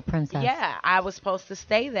 His little princess. Yeah, I was supposed to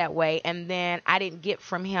stay that way. And then I didn't get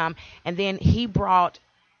from him. And then he brought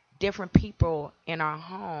different people in our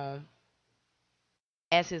home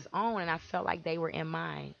as his own. And I felt like they were in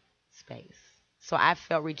my space. So I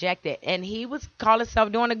felt rejected. And he was calling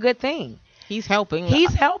himself doing a good thing. He's helping.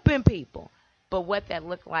 He's helping people. But what that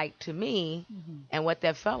looked like to me and what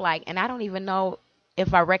that felt like, and I don't even know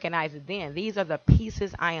if I recognize it then. These are the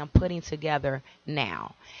pieces I am putting together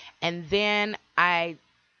now. And then I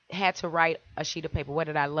had to write a sheet of paper. What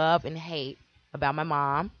did I love and hate about my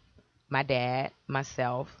mom, my dad,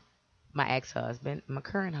 myself, my ex-husband, my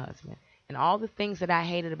current husband? And all the things that I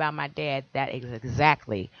hated about my dad, that is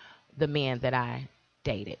exactly the men that I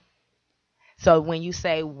dated. So when you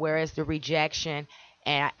say, where is the rejection?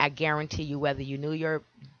 And I guarantee you, whether you knew your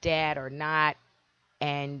dad or not,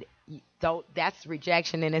 and though that's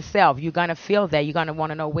rejection in itself. You're going to feel that. You're going to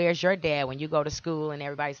want to know, where's your dad? When you go to school and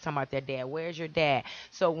everybody's talking about their dad, where's your dad?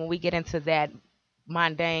 So when we get into that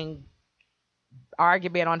mundane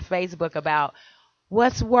argument on Facebook about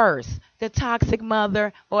what's worse, the toxic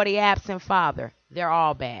mother or the absent father, they're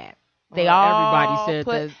all bad. Everybody said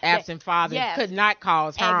the absent father could not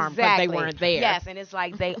cause harm because they weren't there. Yes, and it's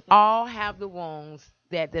like they all have the wounds,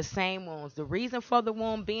 the same wounds. The reason for the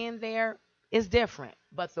wound being there is different,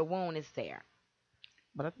 but the wound is there.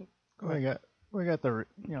 But I think we got the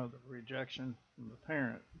the rejection from the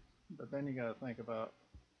parent, but then you got to think about,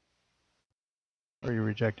 are you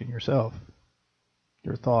rejecting yourself?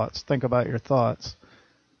 Your thoughts. Think about your thoughts.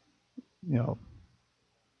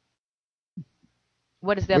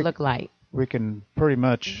 What does that look like? We can pretty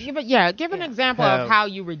much give an example of how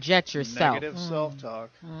you reject yourself. Negative self-talk.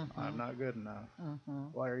 I'm not good enough.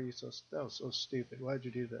 Why are you so stupid? Why'd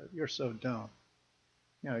you do that? You're so dumb.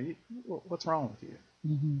 What's wrong with you?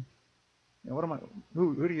 What am I?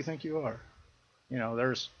 Who do you think you are?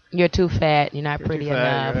 You're too fat. You're not pretty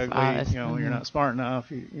enough. You're ugly, you're not smart enough.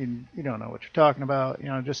 You don't know what you're talking about.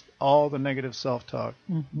 Just all the negative self-talk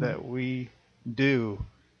that we do,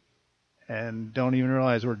 and don't even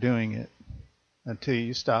realize we're doing it until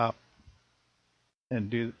you stop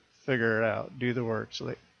and figure it out, do the work.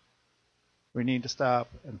 So we need to stop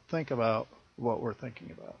and think about what we're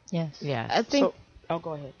thinking about. Yes. Yeah. I think.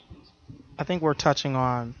 Go ahead. I think we're touching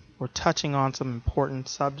on some important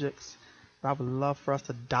subjects. But I would love for us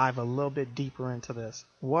to dive a little bit deeper into this.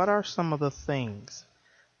 What are some of the things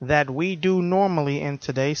that we do normally in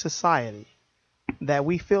today's society that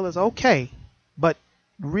we feel is okay, but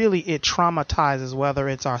really it traumatizes, whether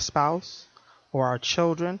it's our spouse or our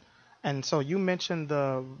children? And so you mentioned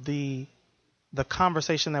the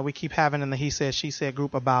conversation that we keep having in the He Said, She Said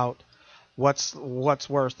group about what's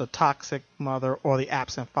worse, the toxic mother or the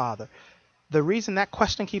absent father. The reason that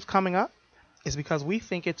question keeps coming up is because we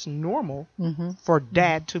think it's normal for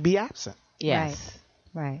dad to be absent. Yes.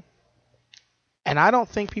 Right. And I don't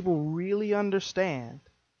think people really understand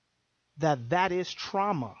that is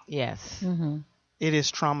trauma. Yes. It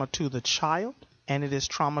is trauma to the child, and it is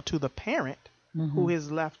trauma to the parent who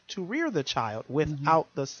is left to rear the child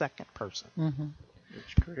without the second person.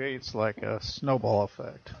 Which creates like a snowball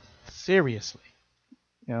effect. Seriously.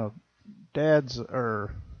 Dads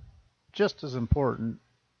are just as important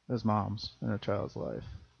as moms in a child's life,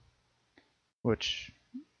 which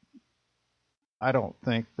I don't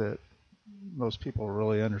think that most people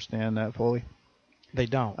really understand that fully. They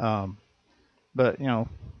don't. But, you know,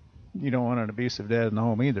 you don't want an abusive dad in the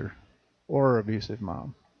home either, or abusive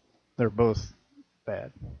mom. They're both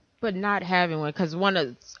bad. But not having one, because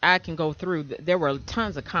I can go through, there were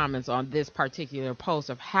tons of comments on this particular post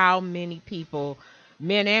of how many people,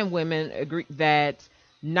 men and women, agree that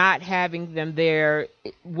not having them there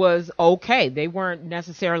was okay. They weren't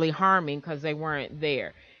necessarily harming because they weren't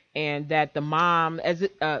there. And that the mom,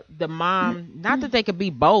 not that they could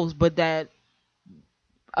be both, but that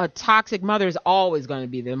a toxic mother is always going to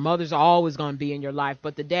be there. Mother's always going to be in your life,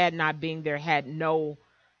 but the dad not being there had no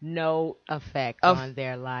effect on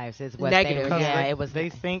their lives. Is what negative. They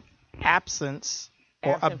think absence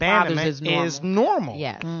or abandonment is normal.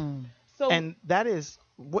 Yes. So, and that is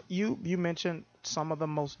what you mentioned. Some of the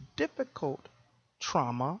most difficult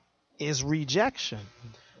trauma is rejection.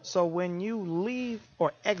 So when you leave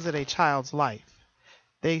or exit a child's life,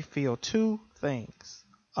 they feel two things: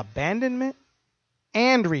 abandonment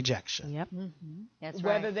and rejection. Yep. That's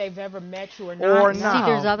right. whether they've ever met you or Or not. not.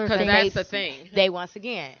 See, there's other things. That's the thing. They once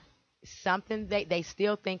again, something they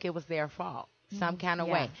still think it was their fault. Some kind of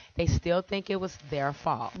way. They still think it was their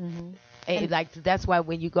fault. Like that's why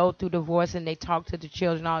when you go through divorce and they talk to the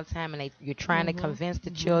children all the time, and you're trying to convince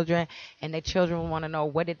the children, and the children want to know,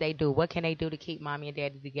 what did they do? What can they do to keep mommy and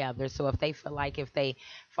daddy together? So if they feel like if they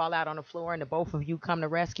fall out on the floor and the both of you come to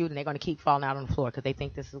rescue, then they're going to keep falling out on the floor because they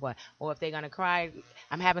think this is what. Or if they're going to cry,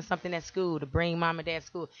 I'm having something at school, to bring mom and dad to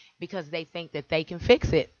school, because they think that they can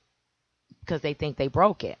fix it because they think they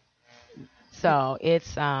broke it. So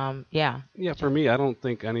it's, yeah. Yeah, for me, I don't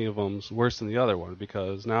think any of them's worse than the other one,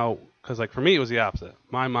 because like for me, it was the opposite.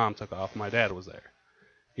 My mom took off, my dad was there.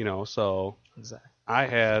 You know, so Exactly.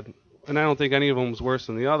 and I don't think any of them's worse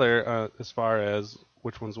than the other as far as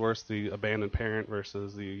which one's worse, the abandoned parent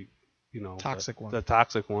versus the, toxic one. The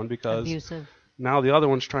toxic one, because Abusive. now the other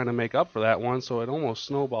one's trying to make up for that one, so it almost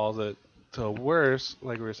snowballs it to worse,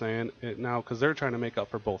 like we were saying, now because they're trying to make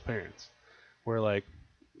up for both parents. Where, like,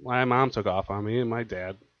 my mom took off on me, and my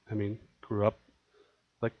dad, grew up,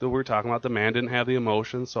 like we were talking about, the man didn't have the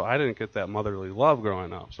emotions, so I didn't get that motherly love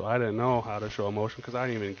growing up. So I didn't know how to show emotion because I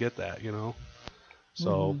didn't even get that,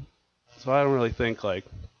 So I don't really think, like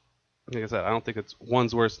I said, I don't think it's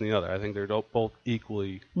one's worse than the other. I think they're both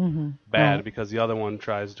equally bad because the other one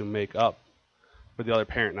tries to make up for the other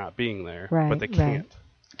parent not being there, but they can't.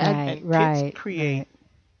 And kids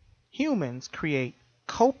humans create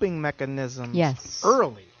coping mechanisms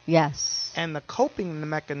early. Yes. And the coping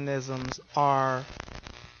mechanisms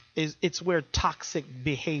it's where toxic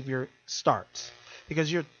behavior starts,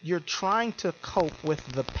 because you're trying to cope with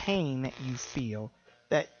the pain that you feel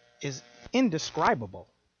that is indescribable,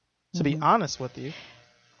 to be honest with you.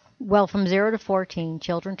 Well, from 0 to 14,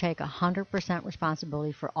 children take 100%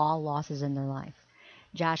 responsibility for all losses in their life.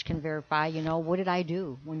 Josh can verify, what did I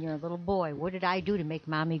do when you're a little boy? What did I do to make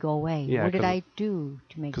mommy go away? Yeah, what did I do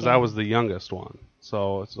to make Because I was the youngest one.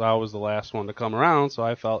 So I was the last one to come around, so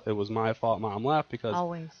I felt it was my fault mom left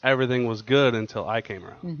because everything was good until I came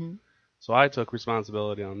around. So I took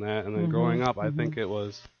responsibility on that. And then growing up, I think it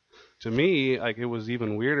was, to me, like it was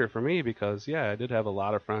even weirder for me because, I did have a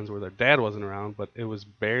lot of friends where their dad wasn't around, but it was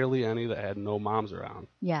barely any that had no moms around.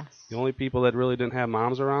 Yes. The only people that really didn't have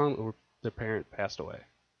moms around were their parent passed away.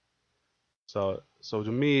 So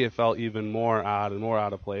to me, it felt even more odd and more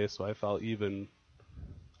out of place. So I felt even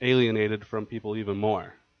alienated from people even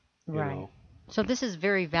more. Right. So this is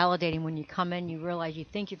very validating when you come in, you realize you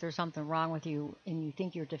think there's something wrong with you, and you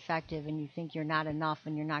think you're defective, and you think you're not enough,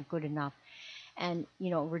 and you're not good enough. And,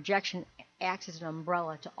 rejection acts as an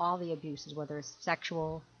umbrella to all the abuses, whether it's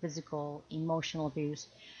sexual, physical, emotional abuse.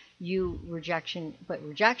 Rejection,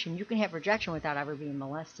 you can have rejection without ever being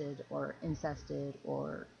molested or incested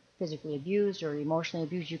or physically abused or emotionally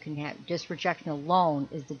abused. You can have just rejection alone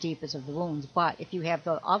is the deepest of the wounds. But if you have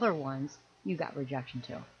the other ones, you got rejection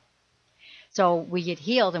too. So we get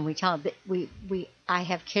healed and we tell them that I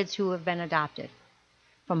have kids who have been adopted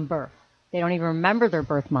from birth. They don't even remember their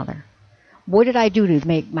birth mother. What did I do to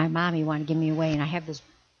make my mommy want to give me away? And I have this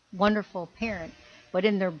wonderful parent, but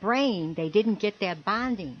in their brain, they didn't get that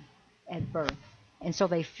bonding at birth. And so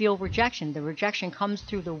they feel rejection. The rejection comes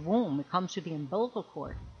through the womb. It comes through the umbilical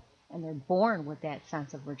cord. And they're born with that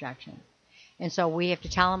sense of rejection. And so I have to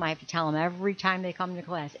tell them every time they come to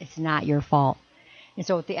class, it's not your fault. And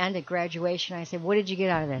so at the end of graduation, I said, what did you get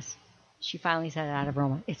out of this? She finally said it out of her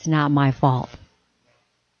mouth, it's not my fault.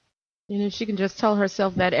 And if she can just tell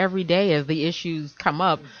herself that every day as the issues come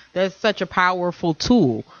up, that's such a powerful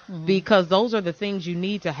tool because those are the things you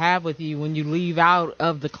need to have with you when you leave out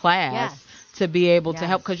of the class to be able to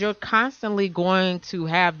help, because you're constantly going to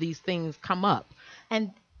have these things come up.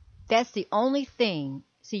 And That's the only thing.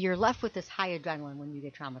 See, you're left with this high adrenaline when you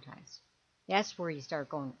get traumatized. That's where you start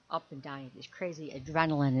going up and down. These crazy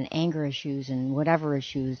adrenaline and anger issues and whatever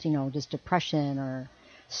issues, just depression or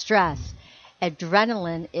stress.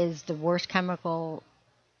 Adrenaline is the worst chemical,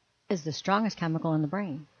 is the strongest chemical in the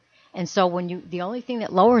brain. And so the only thing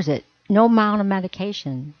that lowers it, no amount of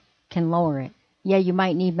medication can lower it. Yeah, you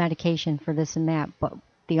might need medication for this and that, but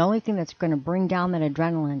the only thing that's going to bring down that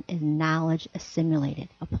adrenaline is knowledge assimilated,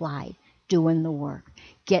 applied, doing the work,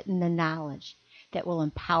 getting the knowledge that will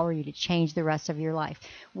empower you to change the rest of your life.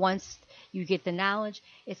 Once you get the knowledge,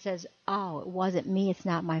 it says, oh, it wasn't me, it's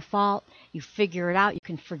not my fault. You figure it out. You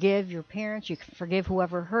can forgive your parents. You can forgive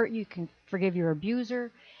whoever hurt you. You can forgive your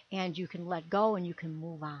abuser, and you can let go, and you can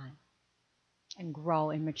move on and grow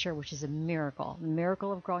and mature, which is a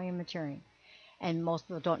miracle of growing and maturing. And most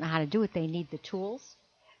people don't know how to do it. They need the tools.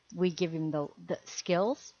 We give them the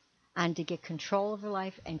skills and to get control of your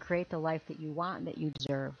life and create the life that you want and that you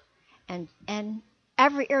deserve. And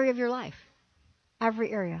every area of your life.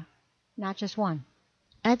 Every area. Not just one.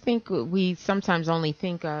 I think we sometimes only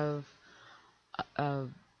think of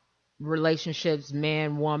relationships,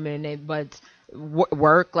 man, woman, but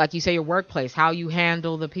work, like you say, your workplace, how you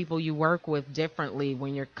handle the people you work with differently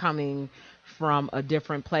when you're coming from a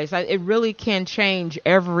different place. It really can change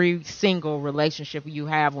every single relationship you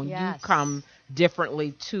have when you come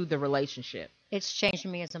differently to the relationship. It's changed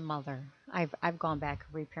me as a mother. I've gone back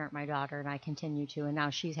and reparent my daughter, and I continue to, and now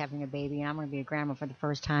she's having a baby, and I'm going to be a grandma for the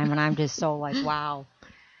first time, and I'm just so like, wow.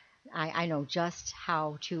 I know just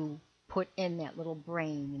how to put in that little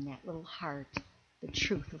brain and that little heart the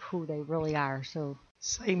truth of who they really are. So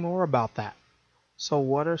say more about that. So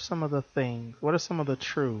what are some of the things, what are some of the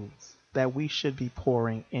truths that we should be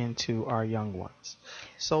pouring into our young ones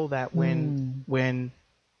so that when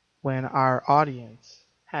our audience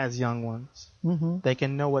has young ones, they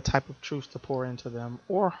can know what type of truths to pour into them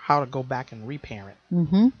or how to go back and reparent?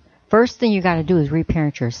 First thing you got to do is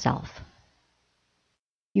reparent yourself.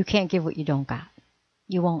 You can't give what you don't got.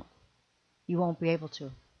 You won't be able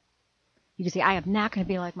to. You can say, I am not going to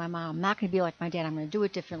be like my mom. I'm not going to be like my dad. I'm going to do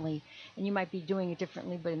it differently. And you might be doing it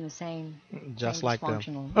differently, but in the same, just like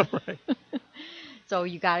them. Right. So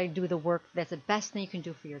you got to do the work. That's the best thing you can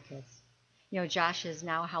do for your kids. Josh is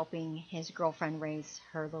now helping his girlfriend raise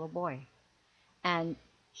her little boy. And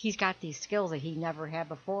he's got these skills that he never had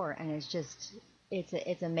before. And it's just,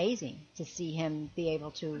 it's amazing to see him be able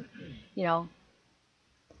to,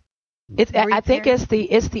 I think it's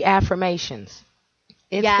the affirmations.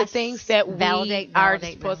 It's the things that we are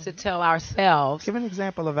supposed to tell ourselves. Give an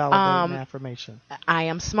example of validating affirmation. I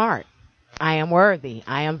am smart. I am worthy.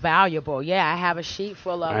 I am valuable. Yeah, I have a sheet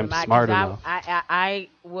full of them. I'm smart enough. I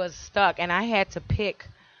was stuck, and I had to pick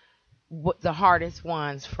the hardest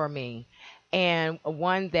ones for me. And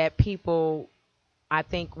one that people, I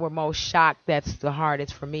think, were most shocked that's the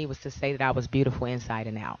hardest for me was to say that I was beautiful inside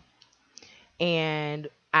and out. And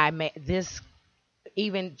I made this,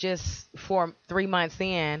 even just for 3 months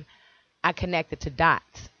in, I connected to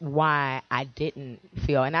dots why I didn't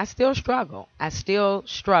feel, and I still struggle.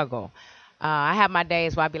 I have my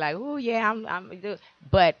days where I be like, oh yeah,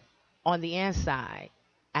 but on the inside,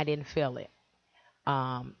 I didn't feel it.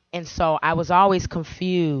 And so I was always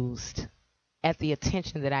confused at the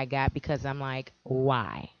attention that I got because I'm like,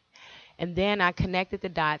 why? And then I connected the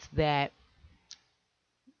dots that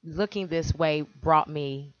looking this way brought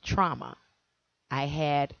me trauma. I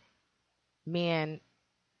had men,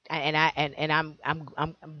 and I'm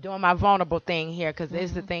doing my vulnerable thing here because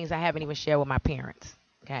these are the things I haven't even shared with my parents.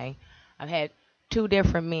 Okay, I've had 2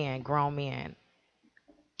 different men, grown men,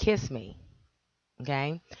 kiss me.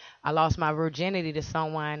 Okay, I lost my virginity to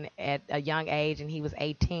someone at a young age, and he was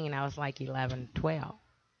 18. I was like 11, 12.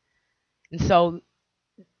 And so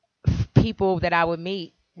people that I would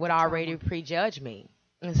meet would already prejudge me.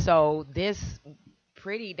 And so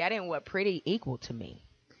that ain't what pretty equal to me.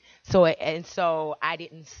 So I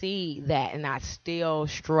didn't see that, and I still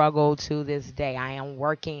struggle to this day. I am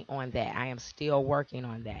working on that. I am still working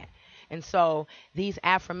on that. And so these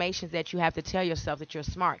affirmations that you have to tell yourself that you're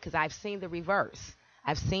smart, because I've seen the reverse.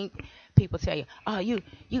 I've seen people tell you, oh, you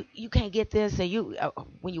can't get this, and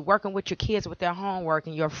when you're working with your kids with their homework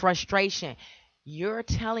and your frustration, you're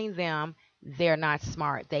telling them they're not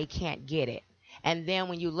smart. They can't get it. And then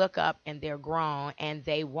when you look up and they're grown and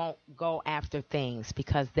they won't go after things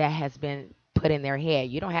because that has been put in their head.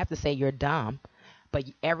 You don't have to say you're dumb, but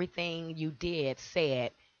everything you did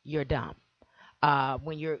said you're dumb.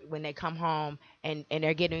 When they come home and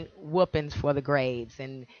they're getting whoopings for the grades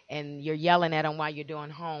and you're yelling at them while you're doing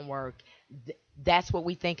homework, that's what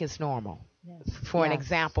we think is normal. for an Yes.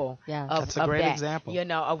 example Yes. of, That's a of great that, example.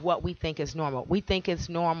 of what we think is normal. We think it's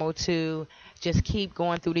normal to just keep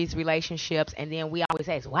going through these relationships, and then we always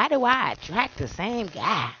ask, why do I attract the same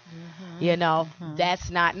guy? That's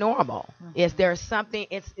not normal. Is there something?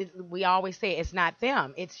 We always say it's not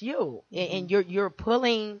them, it's you, and you're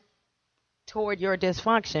pulling toward your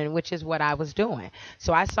dysfunction, which is what I was doing.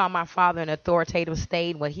 So I saw my father in an authoritative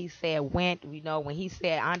state. What he said went, when he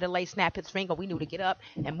said Andale snap his finger, we knew to get up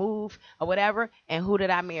and move or whatever. And who did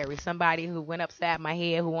I marry? Somebody who went upside my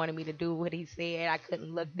head, who wanted me to do what he said. I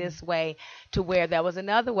couldn't look this way, to where there was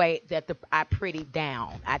another way that I prettied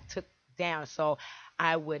down. I took down. So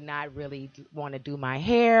I would not really want to do my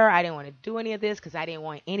hair. I didn't want to do any of this because I didn't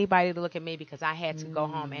want anybody to look at me, because I had to go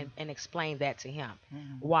home and explain that to him.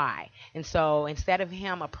 Why? And so instead of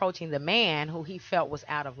him approaching the man who he felt was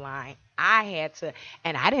out of line, I had to,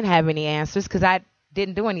 and I didn't have any answers because I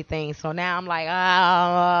didn't do anything. So now I'm like,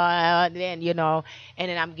 then, and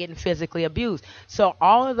then I'm getting physically abused. So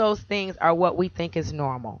all of those things are what we think is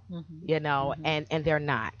normal, and they're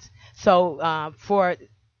not. So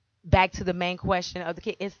back to the main question of the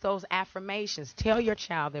kid, it's those affirmations. Tell your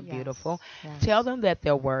child they're beautiful. Yes. Tell them that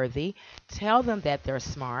they're worthy. Tell them that they're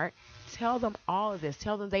smart. Tell them all of this.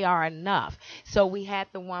 Tell them they are enough. So we had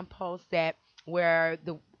the one post where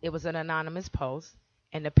it was an anonymous post,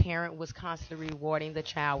 and the parent was constantly rewarding the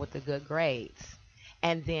child with the good grades,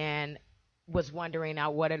 and then was wondering,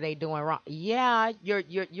 now what are they doing wrong? Yeah,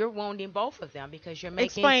 you're wounding both of them, because you're making.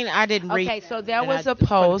 Explain. I didn't read. Okay, so there was a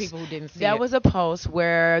post. There was a post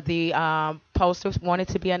where the posters wanted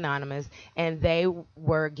to be anonymous, and they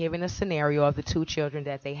were giving a scenario of the two children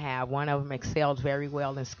that they have. One of them excelled very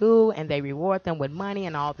well in school, and they reward them with money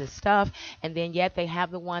and all this stuff, and then yet they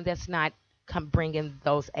have the one that's not bringing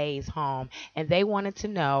those A's home, and they wanted to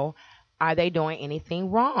know, are they doing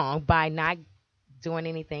anything wrong by not doing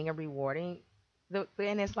anything and rewarding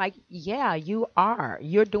and it's like, yeah, you are.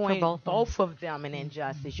 You're doing both of them an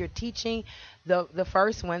injustice. You're teaching the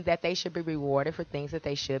first one that they should be rewarded for things that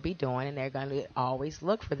they should be doing, and they're going to always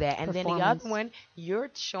look for that. And then the other one, you're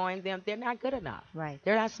showing them they're not good enough. Right.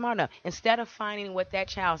 They're not smart enough. Instead of finding what that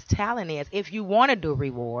child's talent is, if you want to do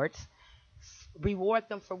rewards, reward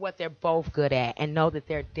them for what they're both good at, and know that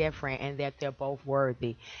they're different and that they're both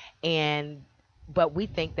worthy. But we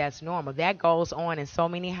think that's normal. That goes on in so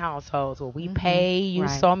many households where we pay you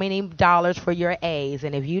so many dollars for your A's,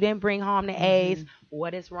 and if you didn't bring home the A's,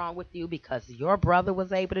 what is wrong with you? Because your brother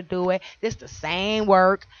was able to do it. This the same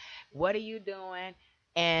work. What are you doing?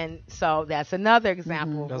 And so that's another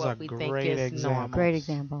example of what we think is normal. Great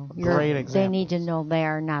example. Great example. They need to know they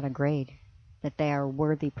are not a grade, that they are a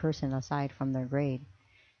worthy person aside from their grade.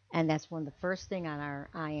 And that's one of the first thing on our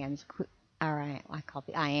IAMs, I call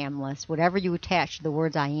it the I am list. Whatever you attach to the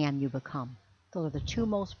words I am, you become. Those are the two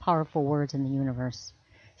most powerful words in the universe.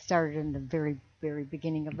 Started in the very, very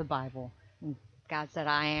beginning of the Bible. And God said,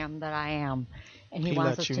 I am that I am. And he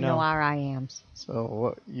wants us to know our I ams. So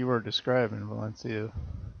what you were describing, Valencia,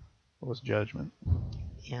 was judgment.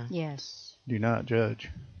 Yeah. Yes. Do not judge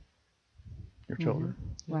your children.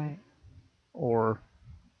 Right. Or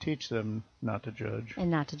teach them not to judge. And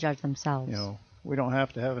not to judge themselves. You know, we don't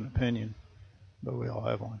have to have an opinion, but we all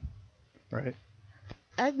have one, right?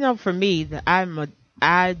 I know for me that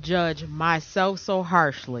I judge myself so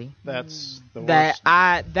harshly. That's the that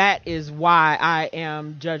worst. That is why I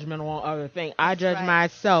am judgmental on other things. I judge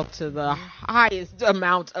myself to the highest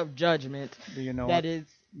amount of judgment. Do you know Do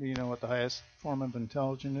you know what the highest form of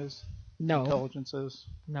intelligence is? No. Intelligence is?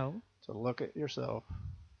 No. To look at yourself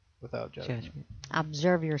without judgment.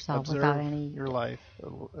 Observe yourself without any. Your life.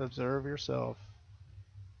 Observe yourself.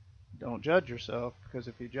 Don't judge yourself, because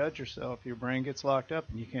if you judge yourself, your brain gets locked up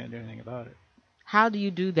and you can't do anything about it. How do you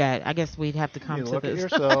do that? I guess we'd have to come you to look this.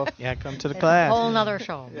 At yourself. Yeah, come to the It's class. a whole nother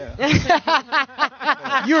show.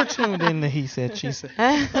 Yeah. You're tuned in to He Said, She Said.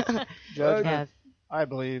 Judgment, I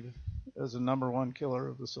believe, is the number one killer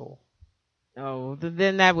of the soul. Oh,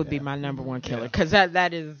 then that would be my number one killer, because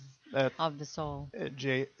that is of the soul. It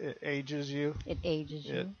ages you. It ages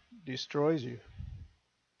you. It destroys you,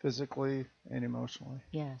 physically and emotionally.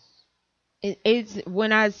 Yes. It's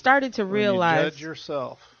when I started to realize. When you judge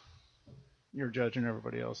yourself, you're judging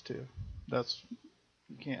everybody else too. You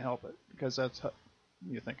can't help it, because that's how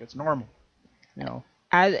you think it's normal. You know.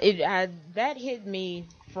 That hit me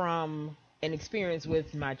from an experience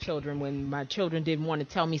with my children, when my children didn't want to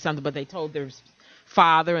tell me something, but they told their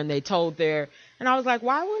father, and they told and I was like,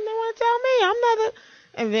 why wouldn't they want to tell me? I'm not a.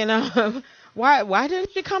 And then why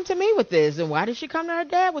didn't she come to me with this? And why did she come to her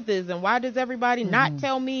dad with this? And why does everybody not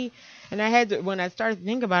tell me? And I had to, when I started to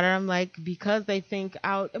think about it, I'm like, because they think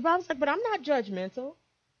out. But I was like, but I'm not judgmental.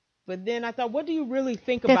 But then I thought, what do you really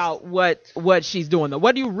think about what she's doing, though?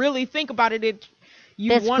 What do you really think about it?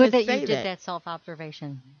 That's good that you did that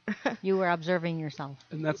self-observation. You were observing yourself.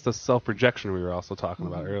 And that's the self-rejection we were also talking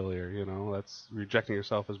about earlier, That's rejecting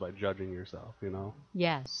yourself is by judging yourself,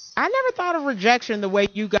 Yes. I never thought of rejection the way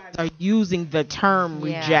you guys are using the term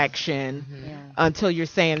rejection until you're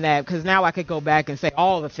saying that, because now I could go back and say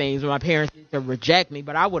all the things where my parents used to reject me,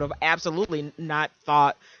 but I would have absolutely not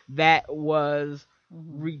thought that was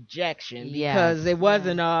rejection because it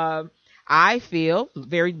wasn't I feel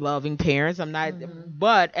very loving parents. I'm not,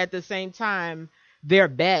 but at the same time, their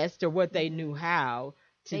best or what they knew how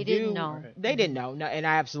to do. They didn't know. They didn't know, no, and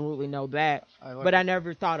I absolutely know that. But I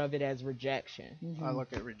never thought of it as rejection. I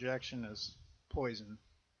look at rejection as poison,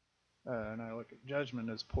 and I look at judgment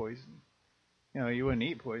as poison. You wouldn't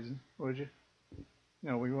eat poison, would you?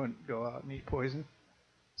 We wouldn't go out and eat poison.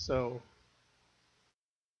 So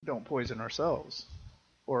don't poison ourselves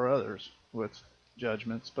or others with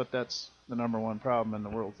judgments. But that's the number one problem in the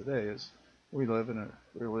world today is we live in a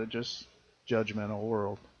religious, judgmental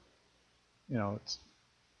world. It's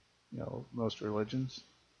most religions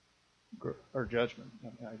are judgment.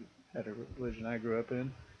 I had a religion I grew up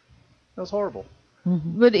in. That was horrible.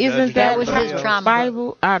 But isn't that was his trauma?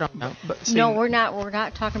 Bible? I don't know. But see, no, we're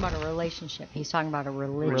not talking about a relationship. He's talking about a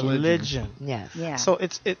religion. Religion. Yes. Yeah. So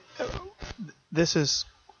this is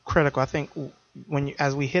critical. I think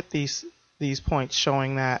as we hit these points,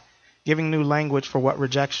 showing that giving new language for what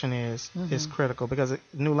rejection is critical, because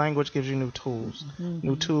new language gives you new tools.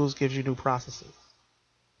 New tools gives you new processes.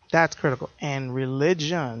 That's critical. And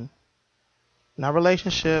religion, not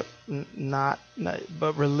relationship,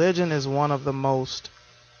 but religion is one of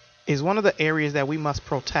the areas that we must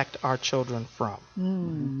protect our children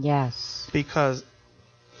from. Yes. Because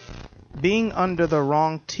being under the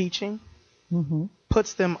wrong teaching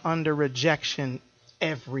puts them under rejection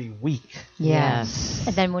every week. Yes.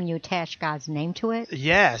 And then when you attach God's name to it.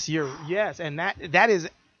 Yes, and that is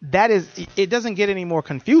it doesn't get any more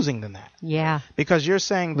confusing than that. Yeah. Because you're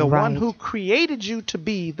saying the one who created you to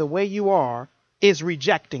be the way you are is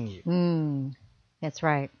rejecting you. That's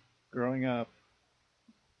right. Growing up,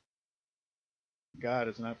 God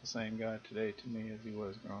is not the same God today to me as he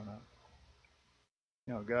was growing up.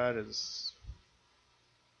 God is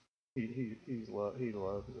he loves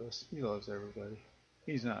us. He loves everybody.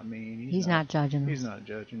 He's not mean. He's not judging us. He's not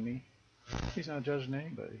judging me. He's not judging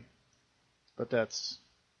anybody. But that's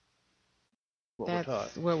what we're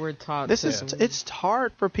taught. What we're taught. It's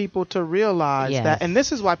hard for people to realize that, and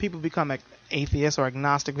this is why people become atheists or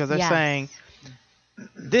agnostic, because they're saying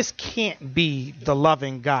this can't be the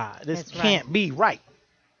loving God. This can't be right.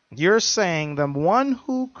 You're saying the one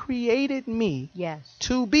who created me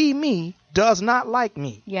to be me does not like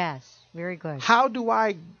me. Yes, very good. How do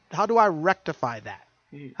I rectify that?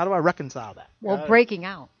 How do I reconcile that? Well, breaking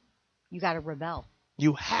out. You got to rebel.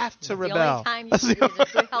 You have to rebel. The only time you do is a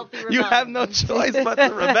good, healthy rebellion. You have no choice but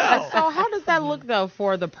to rebel. So how does that look, though,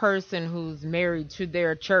 for the person who's married to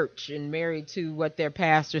their church and married to what their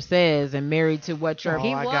pastor says and married to what your...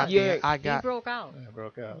 He broke out. I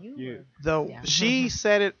broke out. She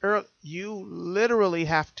said it earlier. You literally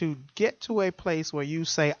have to get to a place where you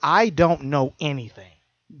say, I don't know anything.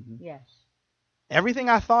 Yes. Everything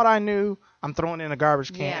I thought I knew, I'm throwing in a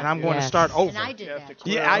garbage can, and I'm going to start over. And I did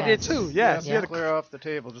that. I did too. Yes. You have to clear off the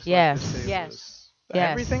table. Just like this table Yes.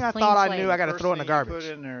 Everything I thought I knew, I got to throw in the garbage. First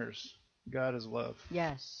thing you put in there is God is love.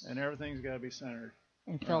 Yes. And everything's got to be centered.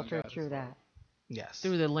 And filtered through that. Yes.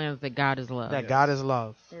 Through the lens that God is love. That God is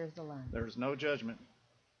love. There's the lens. There's no judgment.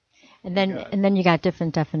 And then you got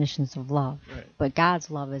different definitions of love. Right. But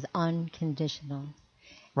God's love is unconditional.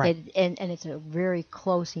 Right. And it's a very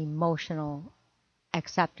close emotional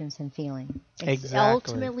acceptance and feeling. It's Exactly.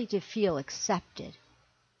 ultimately to feel accepted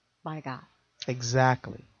by God.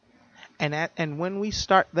 Exactly. And when we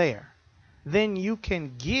start there, then you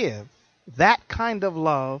can give that kind of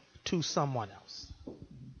love to someone else.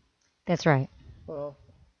 That's right. Well,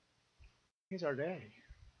 he's our daddy.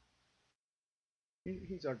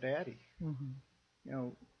 He's our daddy.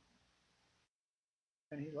 And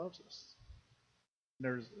he loves us.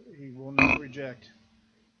 He will not reject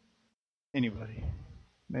anybody.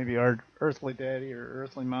 Maybe our earthly daddy or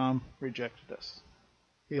earthly mom rejected us.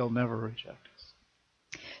 He'll never reject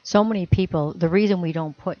us. So many people, the reason we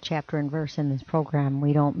don't put chapter and verse in this program,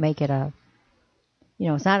 we don't make it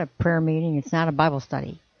it's not a prayer meeting, it's not a Bible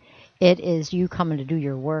study. It is you coming to do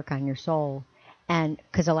your work on your soul. And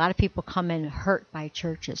because a lot of people come in hurt by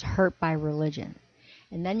churches, hurt by religion.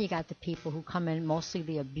 And then you got the people who come in mostly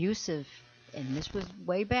the abusive. And this was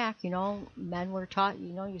way back, men were taught,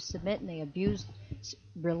 you submit, and they abused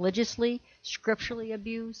religiously, scripturally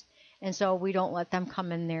abused, and so we don't let them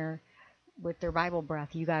come in there with their Bible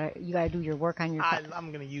breath. You gotta do your work on your.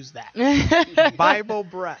 I'm gonna use that Bible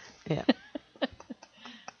breath. Yeah.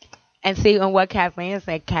 And see, and what Kathlleen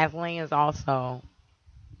said, Kathlleen is also,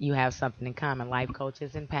 you have something in common, life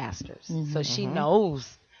coaches and pastors. Mm-hmm. So she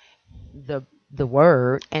knows the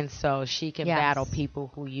word, and so she can battle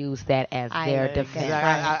people who use that as their defense.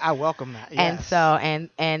 I welcome that. Yes. And so,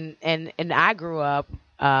 and I grew up,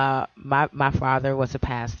 my father was a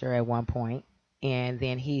pastor at one point, and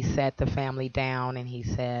then he set the family down, and he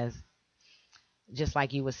says, just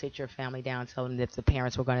like you would sit your family down, tell them that the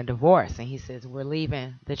parents were going to divorce. And he says, we're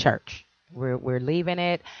leaving the church. We're leaving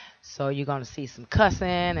it. So you're going to see some cussing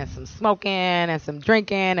and some smoking and some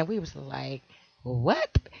drinking. And we was like,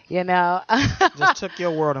 what? You know? Just took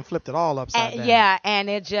your world and flipped it all upside down. Yeah, and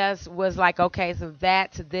it just was like, okay, so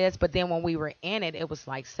that to this. But then when we were in it, it was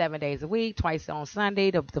like 7 days a week, twice on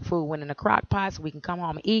Sunday. The food went in the crock pot so we can come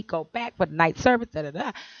home and eat, go back for the night service,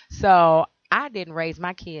 da-da-da. So I didn't raise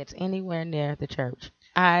my kids anywhere near the church.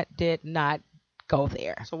 I did not go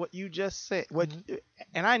there. So what you just said,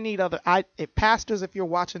 and I need pastors, if you're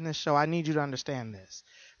watching this show, I need you to understand this.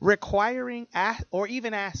 Requiring or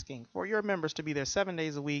even asking for your members to be there 7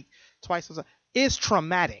 days a week, twice a week, is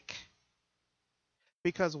traumatic.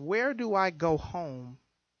 Because where do I go home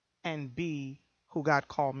and be who God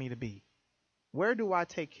called me to be? Where do I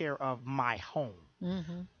take care of my home?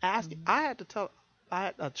 Mm-hmm. I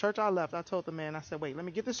had a church I left. I told the man, I said, wait, let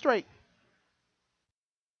me get this straight.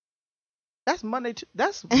 That's Monday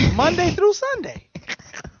through Sunday.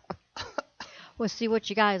 Well, see what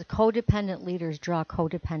you guys, codependent leaders draw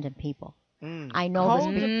codependent people. I know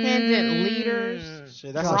codependent leaders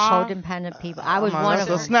draw codependent people. I was one of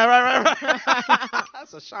them. Right.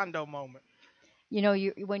 That's a Shondo moment. You know,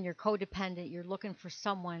 when you're codependent, you're looking for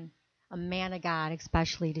someone, a man of God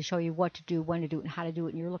especially, to show you what to do, when to do it, and how to do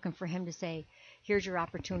it. And you're looking for him to say, here's your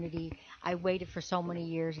opportunity. I waited for so many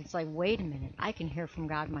years. It's like, wait a minute. I can hear from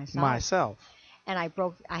God myself. And I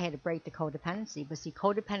had to break the codependency. But see,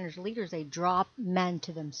 codependent leaders, they draw men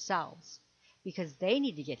to themselves because they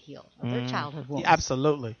need to get healed of their childhood wounds. Yeah,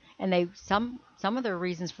 absolutely. And some of their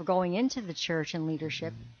reasons for going into the church and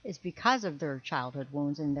leadership is because of their childhood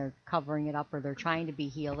wounds, and they're covering it up, or they're trying to be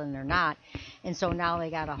healed and they're not. And so now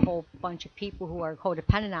they got a whole bunch of people who are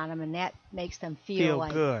codependent on them, and that makes them feel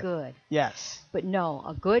like good. Yes. But no,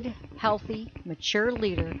 a good, healthy, mature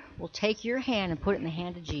leader will take your hand and put it in the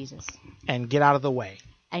hand of Jesus. And get out of the way.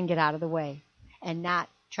 And not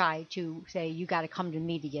try to say, you got to come to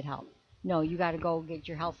me to get help. No, you got to go get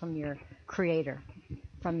your help from your Creator,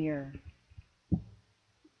 from your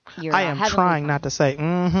I am trying not to say,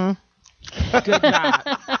 Good job.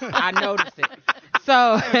 I noticed it.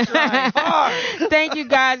 So, thank you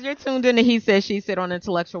guys. You're tuned in to He Said, She Said on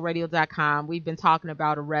intellectualradio.com. We've been talking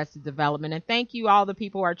about Arrested Development. And thank you, all the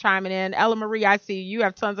people who are chiming in. Ella Marie, I see you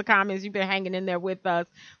have tons of comments. You've been hanging in there with us.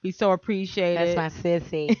 We so appreciate it. That's my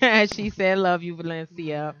sissy. She said, love you,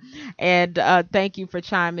 Valencia. And thank you for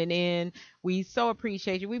chiming in. We so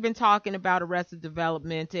appreciate you. We've been talking about Arrested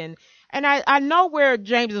Development. And I know where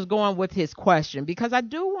James is going with his question, because I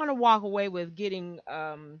do want to walk away with getting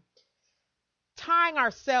tying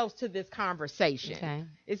ourselves to this conversation. Okay.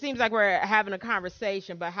 It seems like we're having a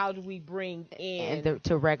conversation, but how do we bring in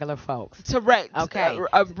to regular folks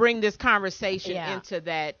bring this conversation into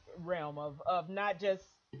that realm of not just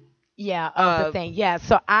the thing. Yeah.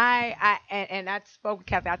 So I spoke with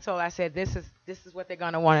Kathy. I said this is what they're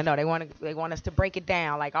gonna want to know. They want us to break it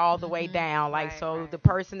down, like all the way down. Like the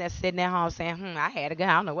person that's sitting at home saying, I had a gun,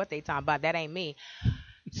 I don't know what they talking about. That ain't me.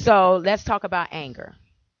 So let's talk about anger.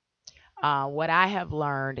 What I have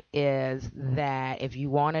learned is that if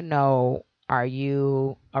you want to know, are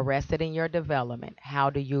you arrested in your development?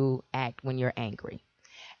 How do you act when you're angry?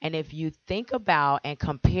 And if you think about and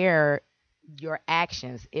compare your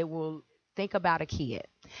actions, it will think about a kid.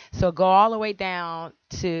 So go all the way down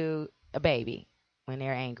to a baby. When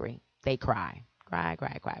they're angry, they cry. Cry.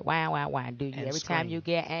 Whine. Do you every scream. Time you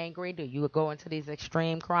get angry, do you go into these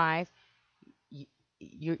extreme cries?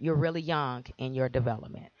 You're really young in your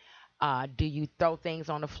development. Do you throw things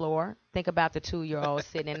on the floor? Think about the 2-year-old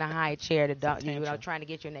sitting in the high chair, trying to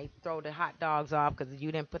get you, and they throw the hot dogs off because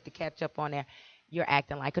you didn't put the ketchup on there. You're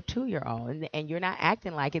acting like a 2-year-old, and you're not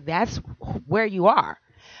acting like it. That's where you are.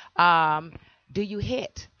 Do you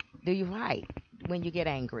hit? Do you fight when you get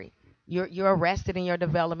angry? You're arrested in your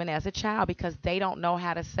development as a child because they don't know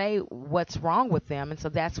how to say what's wrong with them, and so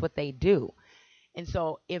that's what they do. And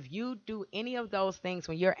so if you do any of those things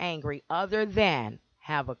when you're angry, other than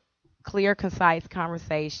have a clear, concise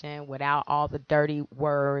conversation without all the dirty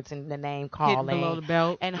words and the name calling. Hitting below the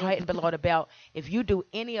belt. And hitting below the belt. If you do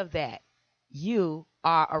any of that, you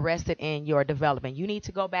are arrested in your development. You need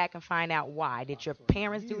to go back and find out why. Did your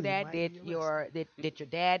parents do that? Did your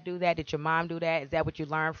dad do that? Did your mom do that? Is that what you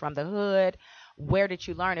learned from the hood? Where did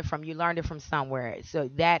you learn it from? You learned it from somewhere. So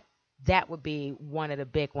that would be one of the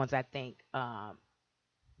big ones, I think,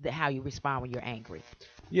 how you respond when you're angry.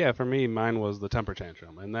 Yeah, for me, mine was the temper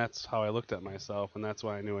tantrum, and that's how I looked at myself, and that's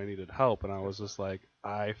why I knew I needed help. And I was just like,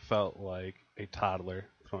 I felt like a toddler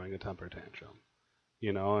throwing a temper tantrum,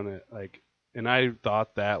 and I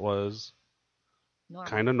thought that was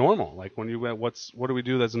kind of normal. Like when you went, what do we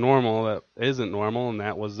do that's normal that isn't normal? And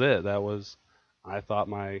that was it. I thought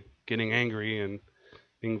my getting angry and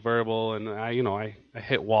being verbal, and I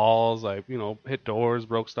hit walls, I hit doors,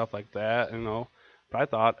 broke stuff like that, But I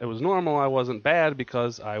thought it was normal. I wasn't bad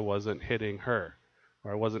because I wasn't hitting her,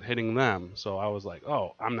 or I wasn't hitting them. So I was like,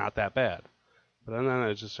 oh, I'm not that bad. But then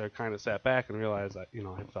I just kind of sat back and realized that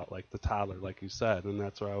I felt like the toddler, like you said, and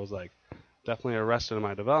that's where I was like definitely arrested in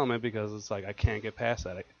my development, because it's like I can't get past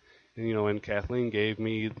that. And Kathlleen gave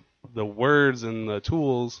me the words and the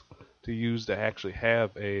tools to use to actually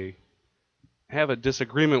have a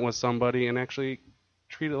disagreement with somebody and actually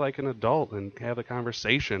treat it like an adult and have a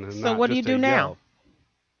conversation. And so what do you do now?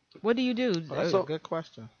 What do you do? That's a good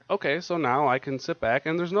question. Okay, so now I can sit back,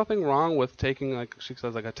 and there's nothing wrong with taking, like she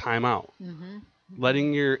says, like a timeout. Mm-hmm.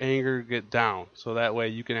 Letting your anger get down, so that way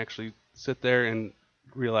you can actually sit there and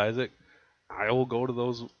realize it. I will go to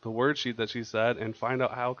the word sheet that she said and find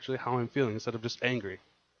out how I'm feeling instead of just angry.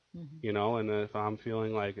 Mm-hmm. And if I'm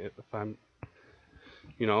feeling like if I'm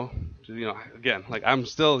again, like I'm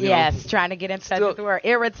still, trying to get in touch with the word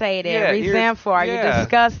irritated, resentful. Are you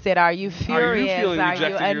disgusted? Are you furious? Are you feeling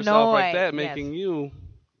rejecting annoyed? yourself like that, making you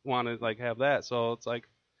want to like have that? So it's like,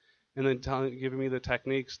 and then giving me the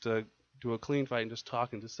techniques to do a clean fight and just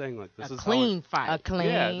talking, just saying like this a is clean fight. A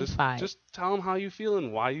clean fight. Just tell them how you feel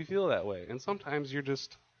and why you feel that way. And sometimes you're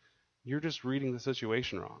just reading the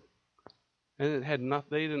situation wrong. And it had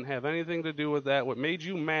they didn't have anything to do with that. What made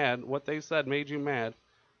you mad, what they said made you mad,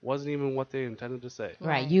 wasn't even what they intended to say.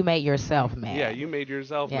 Right. You made yourself mad. Yeah, you made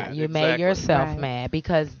yourself mad. You made yourself mad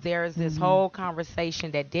because there's this whole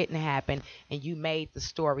conversation that didn't happen, and you made the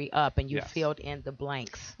story up, and you filled in the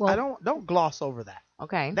blanks. Well, don't gloss over that.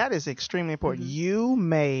 Okay. That is extremely important. You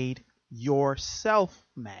made yourself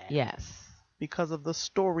mad. Yes. Because of the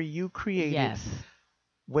story you created. Yes.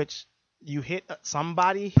 Which you hit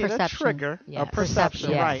somebody hit a trigger, a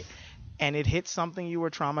perception, right? And it hit something you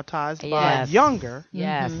were traumatized by younger.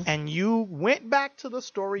 Yes. And you went back to the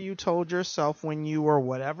story you told yourself when you were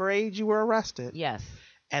whatever age you were arrested. Yes.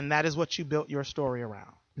 And that is what you built your story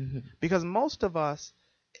around. Mm-hmm. Because most of us,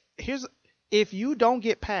 if you don't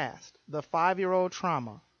get past the 5-year-old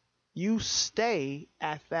trauma, you stay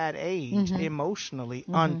at that age emotionally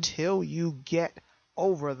until you get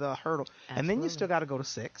over the hurdle. Absolutely. And then you still got to go to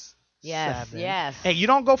 6. Yes, 7. yes. Hey, you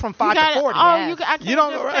don't go from 5 to 40. You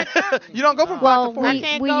don't go from 5 to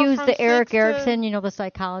 40. We use the Eric Erickson, the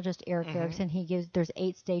psychologist Eric Erickson. There's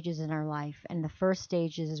 8 stages in our life, and the first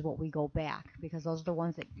stages is what we go back, because those are the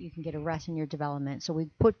ones that you can get arrested in your development. So we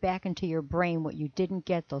put back into your brain what you didn't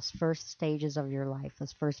get those first stages of your life,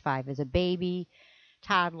 those first 5, as a baby,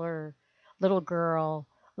 toddler, little girl,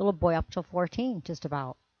 little boy up till 14, just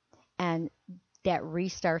about. And that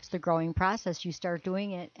restarts the growing process. You start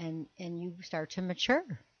doing it, and you start to mature.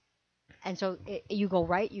 And so you go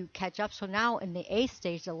right, you catch up. So now in the 8th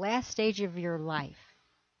stage, the last stage of your life,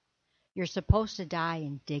 you're supposed to die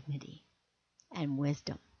in dignity and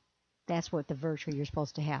wisdom. That's what the virtue you're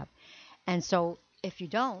supposed to have. And so if you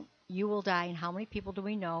don't, you will die. And how many people do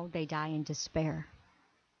we know? They die in despair.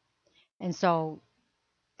 And so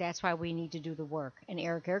that's why we need to do the work. And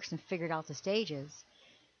Eric Erickson figured out the stages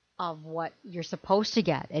of what you're supposed to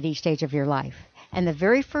get at each stage of your life. And the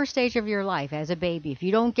very first stage of your life as a baby, if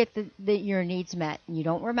you don't get your needs met, and you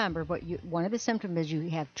don't remember, but one of the symptoms is you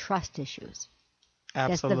have trust issues.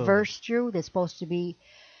 Absolutely. That's the virtue that's supposed to be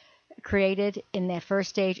created in that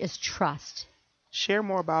first stage is trust. Share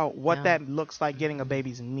more about what that looks like, getting a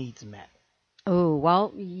baby's needs met. Oh,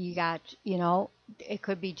 well, you got, it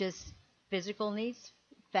could be just physical needs,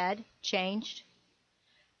 fed, changed.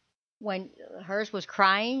 When hers was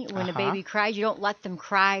crying, when a baby cries, you don't let them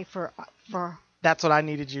cry for. That's what I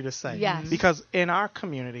needed you to say. Yes. Because in our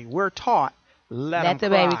community, we're taught let the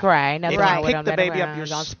cry. Baby cry. If you pick the baby up, you're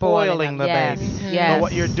spoiling the baby. Yes. But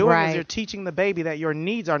what you're doing is you're teaching the baby that your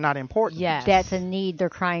needs are not important. Yes. That's a need. They're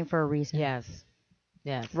crying for a reason. Yes.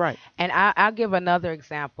 Yes. Right. And I'll give another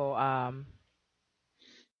example.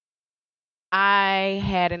 I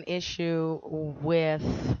had an issue with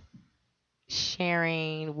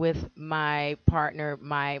sharing with my partner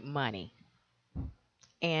my money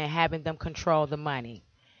and having them control the money.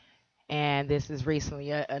 And this is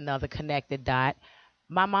recently another connected dot.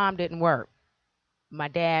 My mom didn't work. My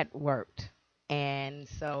dad worked. And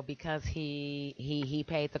so because he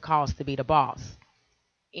paid the cost to be the boss.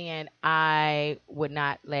 And I would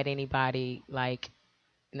not let anybody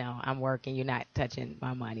no, I'm working. You're not touching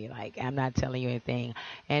my money. Like, I'm not telling you anything.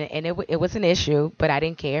 And it was an issue, but I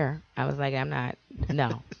didn't care. I was like, I'm not.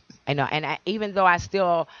 No, I know. And even though I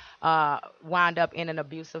still wound up in an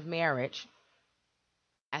abusive marriage,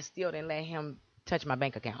 I still didn't let him touch my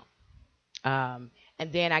bank account. And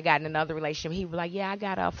then I got in another relationship. He was like, yeah, I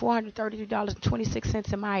got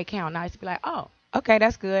 $433.26 in my account. And I used to be like, oh, okay,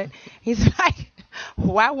 that's good. He's like,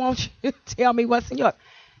 why won't you tell me what's in yours?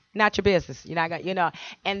 Not your business. You're not gonna,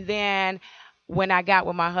 And then when I got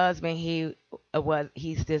with my husband,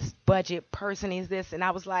 he's this budget person. He's this, and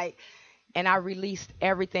I was like, and I released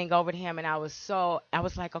everything over to him, and I was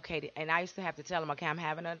like, okay. And I used to have to tell him, okay, I'm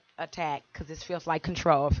having an attack because this feels like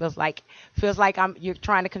control. It feels like you're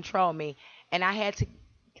trying to control me, and I had to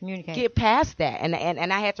communicate, get past that, and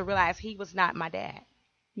I had to realize he was not my dad.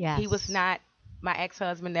 Yes. He was not my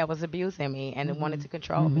ex-husband that was abusing me and wanted to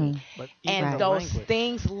control me. But And those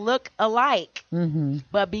things look alike.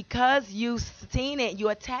 But because you've seen it, you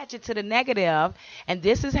attach it to the negative. And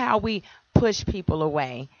this is how we push people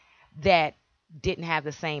away that didn't have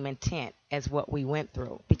the same intent as what we went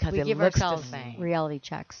through, because it looks the same. Reality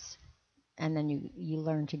checks, and then you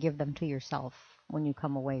learn to give them to yourself when you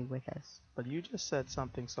come away with this. But you just said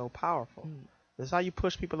something so powerful. This is how you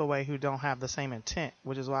push people away who don't have the same intent,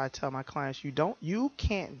 which is why I tell my clients you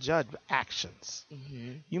can't judge actions.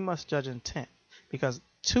 You must judge intent, because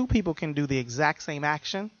two people can do the exact same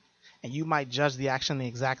action, and you might judge the action the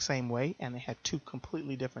exact same way, and they had two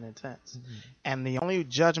completely different intents. And the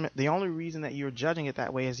only reason that you're judging it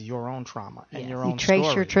that way is your own trauma and your own story. You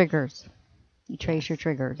trace your triggers. You trace your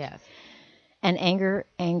triggers. Yes. And anger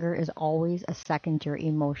is always a secondary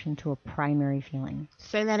emotion to a primary feeling.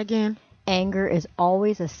 Say that again. Anger is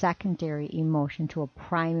always a secondary emotion to a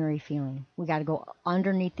primary feeling. We got to go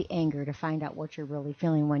underneath the anger to find out what you're really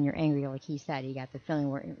feeling when you're angry. Like he said, he got the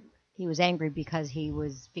feeling where he was angry because he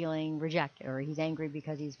was feeling rejected, or he's angry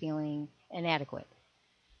because he's feeling inadequate.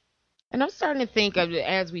 And I'm starting to think of,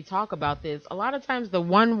 as we talk about this, a lot of times the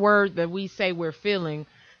one word that we say we're feeling,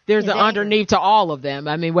 there's an underneath to all of them.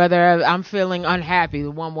 I mean, whether I'm feeling unhappy,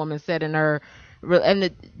 the one woman said in her,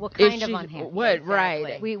 and what kind of unhappy? What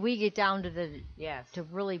exactly. Right? We get down to to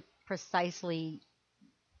really precisely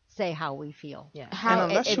say how we feel. Yeah. And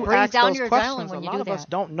unless you ask those questions, a lot of us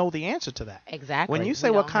don't know the answer to that. Exactly. When you say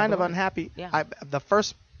what kind of unhappy, the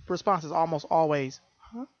first response is almost always,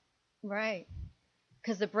 huh? Right.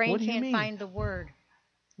 Because the brain can't find the word.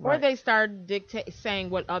 Or they start saying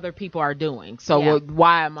what other people are doing. So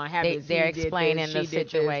why am I happy? They're explaining the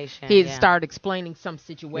situation. He started explaining some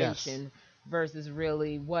situation versus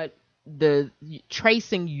really what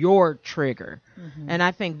tracing your trigger. And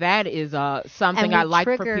I think that is something I like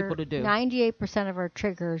for people to do. 98% of our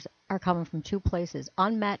triggers are coming from two places: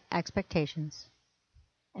 unmet expectations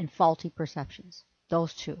and faulty perceptions.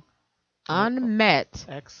 Those two. Unmet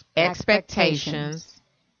expectations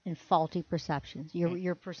and faulty perceptions.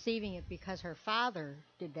 You're perceiving it because her father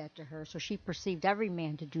did that to her, so she perceived every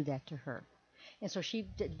man to do that to her. And so she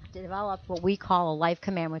developed what we call a life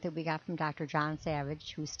commandment that we got from Dr. John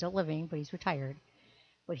Savage, who's still living, but he's retired.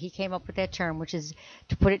 But he came up with that term, which is,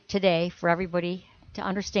 to put it today for everybody to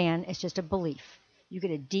understand, it's just a belief. You get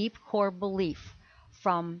a deep core belief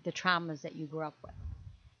from the traumas that you grew up with.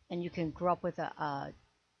 And you can grow up with a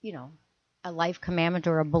life commandment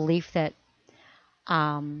or a belief that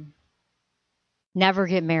never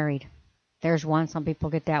get married. There's one. Some people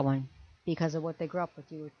get that one because of what they grew up with.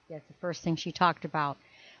 That's the first thing she talked about,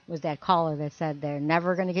 was that caller that said they're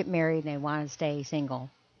never going to get married and they want to stay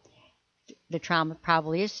single. The trauma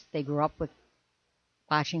probably is they grew up with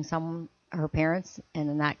watching her parents in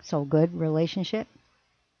a not so good relationship.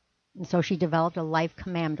 And so she developed a life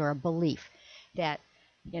command or a belief that,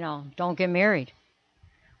 don't get married.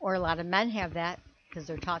 Or a lot of men have that because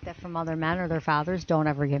they're taught that from other men or their fathers. Don't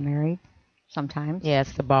ever get married sometimes. Yeah,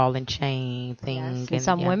 it's the ball and chain thing. Yes. And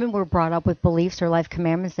some women were brought up with beliefs or life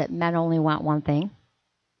commandments that men only want one thing.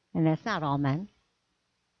 And that's not all men.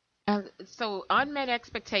 So unmet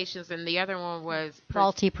expectations, and the other one was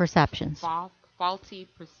faulty perceptions. Faulty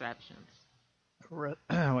perceptions.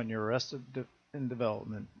 When you're arrested in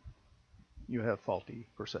development, you have faulty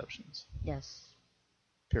perceptions. Yes.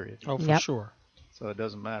 Period. Oh, for sure. So it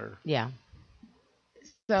doesn't matter. Yeah.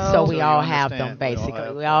 So we you all have them, understand.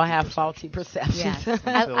 basically. We all have faulty perceptions. Yes.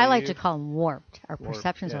 I like to call them warped. Our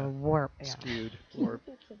perceptions yeah. are warped. Skewed, warped.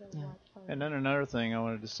 And then another thing I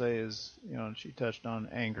wanted to say is, and she touched on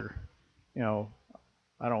anger.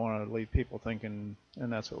 I don't want to leave people thinking,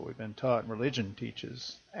 and that's what we've been taught. Religion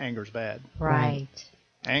teaches anger's bad. Right.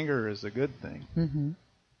 Anger is a good thing. Mm-hmm.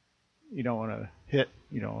 You don't want to hit,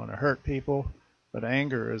 you don't want to hurt people, but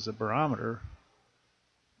anger is a barometer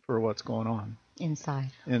for what's going on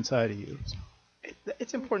Inside of you.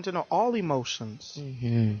 It's important to know all emotions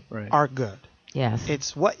Right. are good. Yes.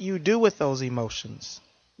 It's what you do with those emotions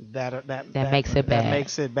that makes it bad. That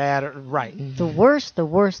makes it bad. Right. the worst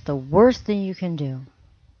thing you can do,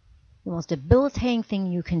 the most debilitating thing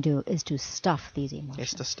you can do is to stuff these emotions.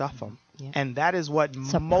 It's to stuff them. Yeah. And that is what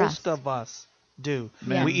most of us do.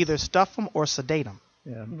 Yeah. We either stuff them or sedate them.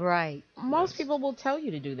 Yeah. Right. Most people will tell you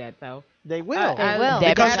to do that, though. They will. They will.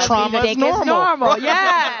 Because trauma is normal. normal.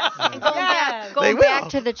 Yes. Going back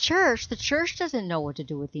to the church doesn't know what to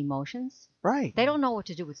do with emotions. Right. They don't know what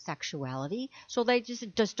to do with sexuality, so they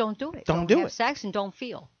just don't do it. Don't do have it. sex and don't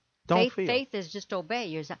feel. Don't feel. Faith is just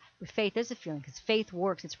obey. Faith is a feeling, because faith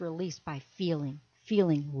works. It's released by feeling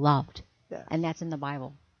loved, Yes. and that's in the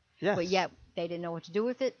Bible. Yes. But yet they didn't know what to do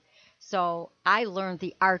with it. So I learned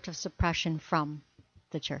the art of suppression from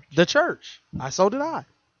the church. The church. So did I.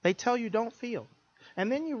 They tell you don't feel.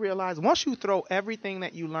 And then you realize, once you throw everything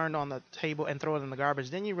that you learned on the table and throw it in the garbage,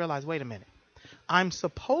 then you realize, wait a minute, I'm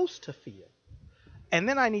supposed to feel. And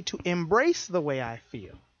then I need to embrace the way I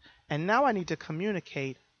feel. And now I need to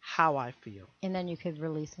communicate how I feel. And then you could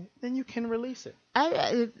release it. Then you can release it.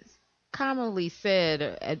 It's commonly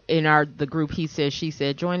said in the group, he said, she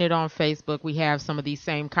said, join it on Facebook. We have some of these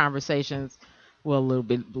same conversations. Well, a little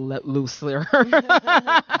bit looser. Let's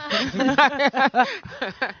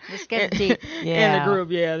get deep. In the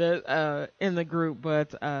group, in the group.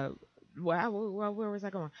 But where was I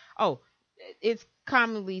going? Oh, it's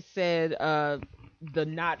commonly said the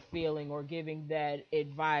not feeling or giving that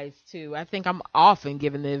advice to. I think I'm often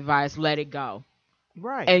giving the advice, let it go.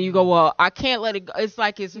 Right. And you go, well, I can't let it go. It's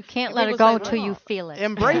like you can't let it go until you feel it.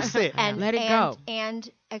 Embrace it. And let it go. And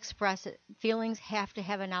express it. Feelings have to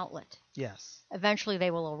have an outlet. Yes. Eventually,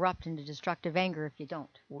 they will erupt into destructive anger if you don't.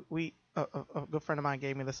 A good friend of mine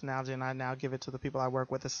gave me this analogy, and I now give it to the people I work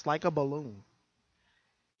with. It's like a balloon.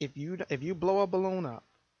 If you blow a balloon up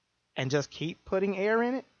and just keep putting air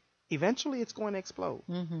in it, eventually it's going to explode.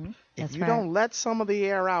 Mm-hmm. If you don't let some of the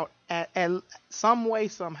air out at some way,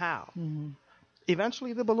 somehow,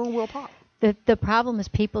 eventually the balloon will pop. The problem is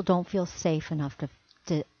people don't feel safe enough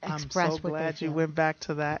to express I'm so what they glad feel. you went back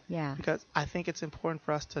to that. Yeah. Because I think it's important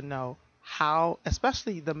for us to know how,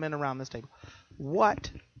 especially the men around this table, what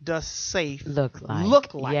does safe look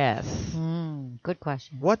like? Yes. Good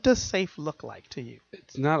question. What does safe look like to you?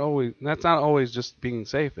 That's not always just being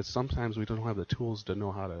safe. It's sometimes we don't have the tools to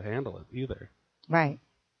know how to handle it either. Right.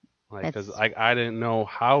 Like, because I didn't know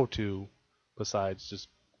how to, besides just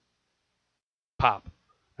pop.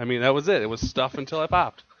 I mean, that was it. It was stuff until I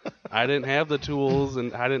popped. I didn't have the tools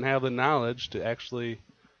and I didn't have the knowledge to actually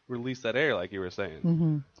release that air, like you were saying.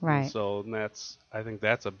 Mm-hmm. Right. And so I think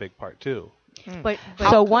that's a big part too. But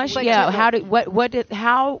so once,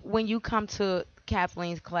 how when you come to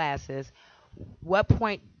Kathleen's classes, what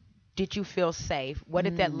point did you feel safe? What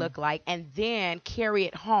did that look like? And then carry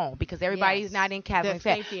it home, because everybody's not in Kathleen's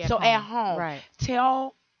class. So at home, right.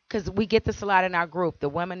 Tell, because we get this a lot in our group, the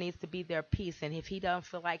woman needs to be their peace, and if he doesn't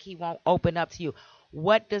feel like he won't open up to you,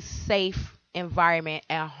 what does safe environment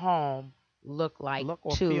at home look like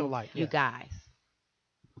to feel like, you guys?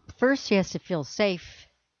 First, he has to feel safe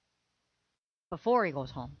before he goes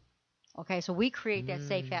home. Okay, so we create that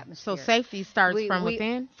safe atmosphere. So safety starts from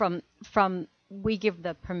within? From we give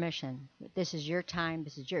the permission. This is your time.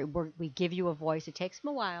 We give you a voice. It takes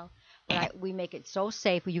them a while, but we make it so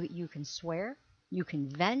safe. You can swear. You can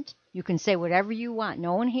vent. You can say whatever you want.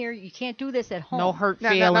 No one here. You can't do this at home. No hurt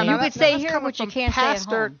feelings. You could say here what you can't say at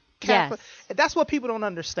home. Yes. That's what people don't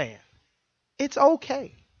understand. It's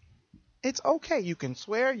okay. It's okay. You can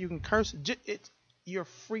swear. You can curse. You're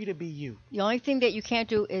free to be you. The only thing that you can't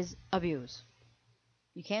do is abuse.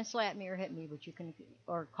 You can't slap me or hit me, but you can,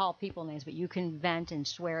 or call people names, but you can vent and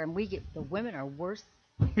swear. And the women are worse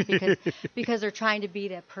because they're trying to be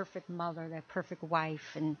that perfect mother, that perfect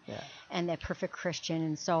wife, and that perfect Christian,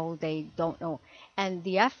 and so they don't know. And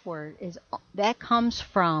the F word that comes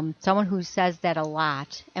from someone who says that a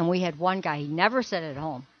lot. And we had one guy, he never said it at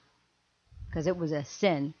home because it was a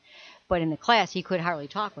sin, but in the class he could hardly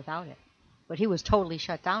talk without it. But he was totally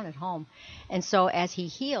shut down at home. And so as he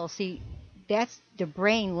heals, that's the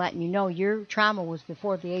brain letting you know your trauma was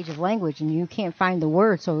before the age of language, and you can't find the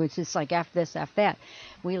word, so it's just like F this, F that.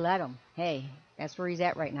 We let him. Hey, that's where he's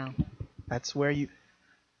at right now. That's where you.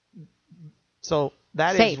 So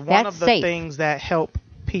that Safe. is one That's of the safe. things that help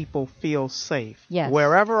people feel safe. Yes.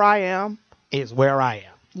 Wherever I am is where I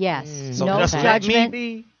am. Yes. So No just let me judgment.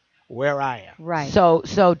 be where I am. Right. So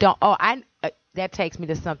don't. That takes me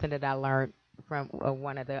to something that I learned from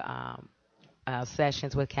one of the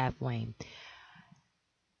sessions with Kathlleen.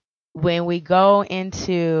 When we go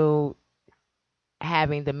into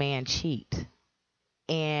having the man cheat,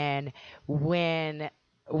 and when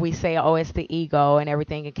we say, oh, it's the ego and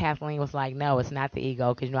everything, and Kathlleen was like, no, it's not the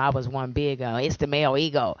ego, because I was one big it's the male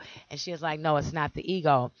ego, and she was like, no, it's not the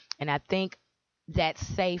ego. And I think that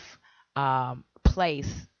safe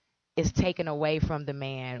place is taken away from the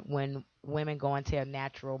man when women go into a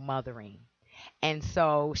natural mothering. And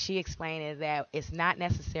so she explained that it's not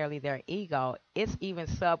necessarily their ego. It's even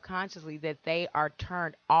subconsciously that they are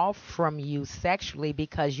turned off from you sexually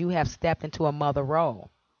because you have stepped into a mother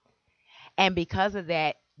role. And because of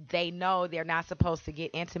that, they know they're not supposed to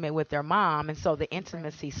get intimate with their mom. And so the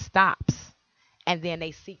intimacy stops. And then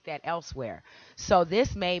they seek that elsewhere. So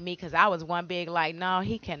this made me, because I was one big like, no,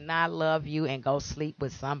 he cannot love you and go sleep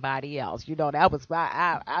with somebody else. That was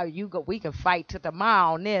we can fight to the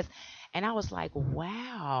mile on this. And I was like,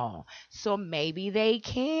 wow, so maybe they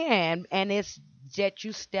can. And it's that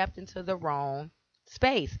you stepped into the wrong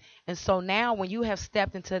space. And so now when you have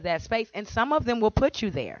stepped into that space, and some of them will put you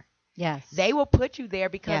there. Yes. They will put you there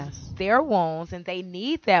because their wounds, and they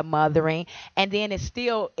need that mothering, and then it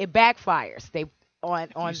backfires. They on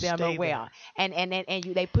them as well. And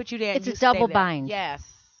they put you there. It's and a double bind. Yes.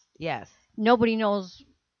 Nobody knows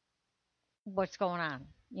what's going on.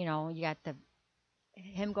 You got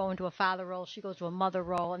him going to a father role, she goes to a mother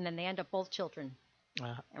role, and then they end up both children.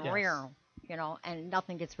 And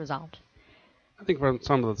nothing gets resolved. I think from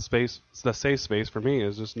some of the safe space for me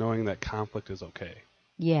is just knowing that conflict is okay.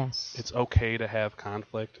 Yes. It's okay to have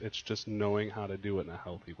conflict. It's just knowing how to do it in a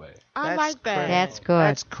healthy way. I like that. That's good.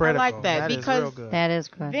 That's critical. I like that because is real good. That is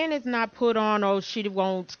good. then it's not put on, oh, she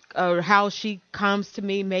won't, or how she comes to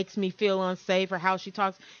me makes me feel unsafe, or how she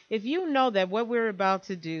talks. If you know that what we're about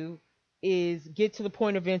to do is get to the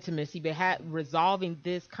point of intimacy, but resolving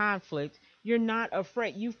this conflict, you're not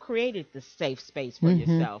afraid. You've created the safe space for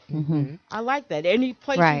yourself. Mm-hmm. I like that. Any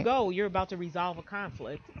place you go, you're about to resolve a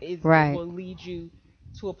conflict. It will lead you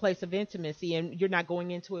to a place of intimacy, and you're not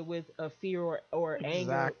going into it with a fear or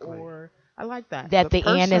anger or. I like that. That the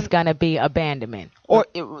end is going to be abandonment, or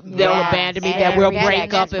they'll abandon me. That we'll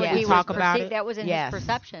break up if we talk about it. That was in his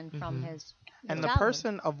perception from his. And the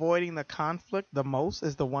person avoiding the conflict the most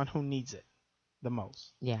is the one who needs it the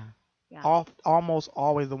most. Yeah. Almost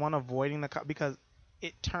always the one avoiding because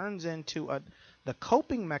it turns into the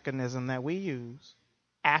coping mechanism that we use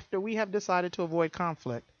after we have decided to avoid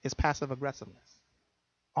conflict is passive aggressiveness.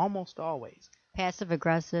 Almost always. Passive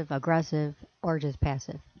aggressive, or just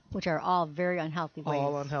passive, which are all very unhealthy ways.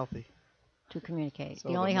 All unhealthy. To communicate. So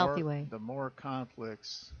the only healthy way. The more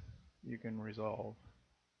conflicts you can resolve,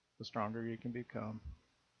 the stronger you can become.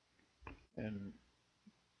 And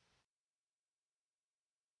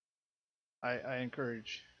I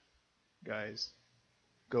encourage guys,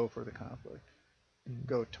 go for the conflict.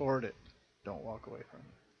 Go toward it. Don't walk away from it.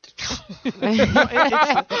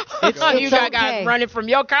 You got guys running from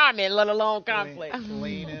your comment, let alone conflict.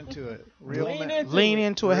 Lean into it. Lean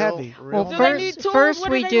into it heavy. Well,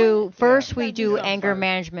 first we do anger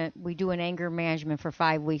management. We do an anger management for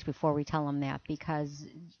 5 weeks before we tell them that, because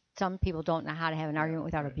some people don't know how to have an argument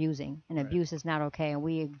without abusing, and abuse is not okay. And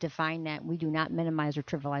we define that. We do not minimize or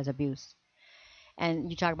trivialize abuse. And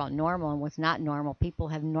you talk about normal and what's not normal. People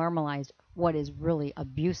have normalized what is really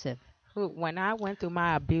abusive. When I went through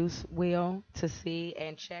my abuse wheel to see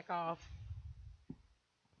and check off,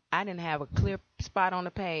 I didn't have a clear spot on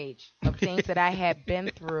the page of things that I had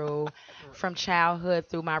been through from childhood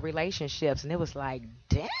through my relationships. And it was like,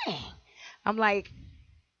 dang. I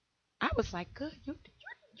was like, good, you're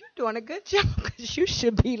doing a good job, because you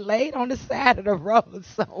should be laid on the side of the road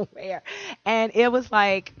somewhere. And it was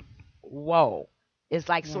like, whoa. It's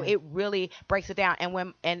like, so it really breaks it down. And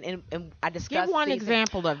when and I discussed. Give one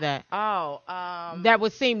example of that. That that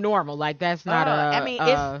would seem normal. Like that's not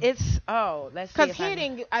let's see. Because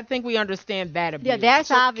hitting, I think we understand that abuse. Yeah, that's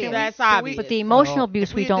obvious. That's obvious. But the emotional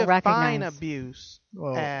abuse we don't recognize. Define abuse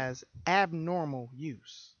as abnormal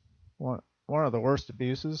use. One of the worst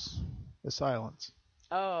abuses is silence.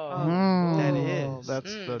 That is. That's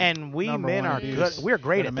the and we men are abuse good. We're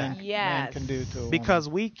great at men, that. Yes. Men can do to a Because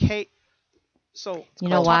we cave. So you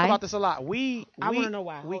know talk why? about this a lot. I want to know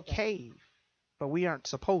why. We cave but we aren't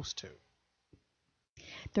supposed to.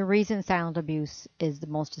 The reason silent abuse is the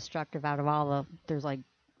most destructive out of all of, there's like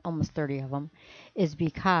almost 30 of them, is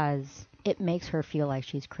because it makes her feel like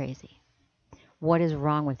she's crazy. What is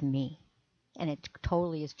wrong with me? And it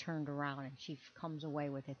totally is turned around, and she comes away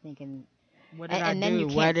with it thinking, What did I and then do? you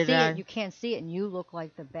What can't did see I? it. You can't see it, and you look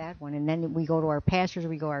like the bad one. And then we go to our pastors,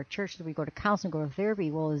 we go to our churches, we go to counseling, go to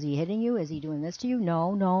therapy. Well, is he hitting you? Is he doing this to you?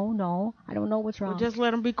 No, no, no. I don't know what's wrong. Well, just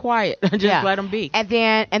let them be quiet. Just Yeah. let them be. And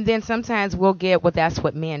then sometimes we'll get, well, that's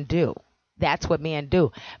what men do. That's what men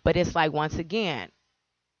do. But it's like, once again,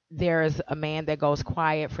 there's a man that goes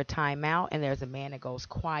quiet for timeout, and there's a man that goes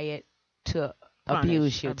quiet to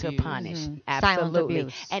abuse you, to punish. Silent Absolutely.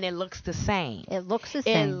 abuse. And it looks the same. It looks the It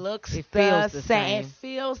same. looks It the feels the same. same. It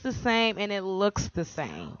feels the same, and it looks the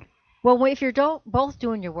same. Well, if you're both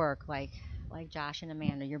doing your work, like Josh and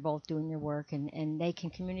Amanda, you're both doing your work, and they can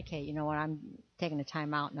communicate. You know what? I'm taking a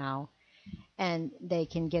time out now, and they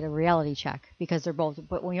can get a reality check because they're both.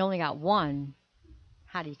 But when you only got one,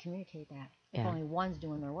 how do you communicate that? If Yeah. only one's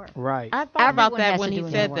doing their work. Right. I thought about Everyone that has when to he do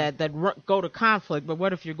said their that go to conflict. But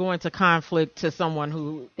what if you're going to conflict to someone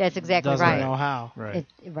who? That's exactly Doesn't right. know how. Right.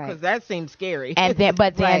 Right. Because that seems scary. But then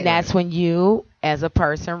Right. that's when you, as a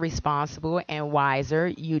person responsible and wiser,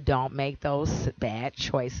 you don't make those bad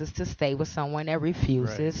choices to stay with someone that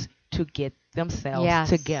refuses to get themselves Yes.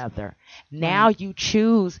 together. Now you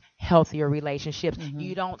choose healthier relationships.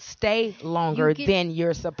 You don't stay longer You get- than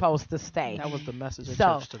you're supposed to stay. That was the message at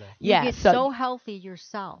So, church today. You yeah, get so healthy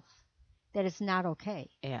yourself that it's not okay.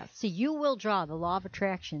 yes. See, you will draw the law of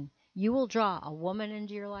attraction. You will draw a woman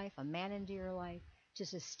into your life, a man into your life, to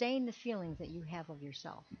sustain the feelings that you have of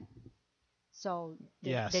yourself. So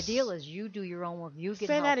Yes. the deal is you do your own work. You get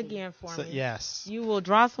Say that healthy. again for So, me. yes. You will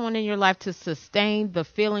draw someone in your life to sustain the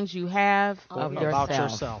feelings you have Of About yourself.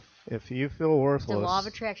 yourself. If you feel worthless, The law of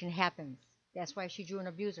attraction happens. That's why she drew an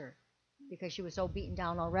abuser, because she was so beaten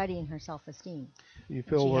down already in her self-esteem. you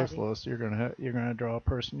feel she had worthless, you're gonna draw a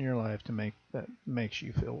person in your life to make that makes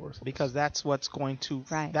you feel worthless. Because that's what's going to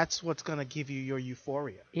Right. that's what's going to give you your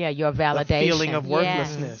euphoria. Yeah, your The validation. feeling of Yes.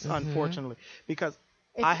 worthlessness, Mhm. unfortunately. Because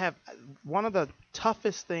It's- I have one of the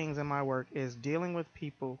toughest things in my work is dealing with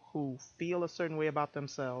people who feel a certain way about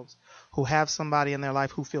themselves, who have somebody in their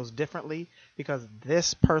life who feels differently because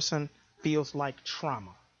this person feels like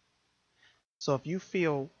trauma. So if you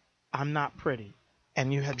feel I'm not pretty,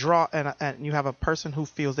 and you and you have a person who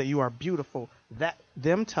feels that you are beautiful, that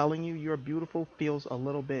them telling you you're beautiful feels a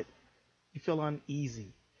little bit, you feel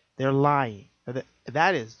uneasy. They're lying.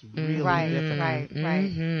 That is really Right, difficult. right.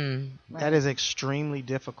 Mhm. That is extremely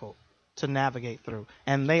difficult to navigate through,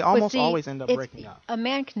 and they almost see, always end up it's- breaking up. A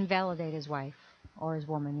man can validate his wife or his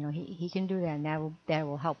woman. You know, he can do that, and that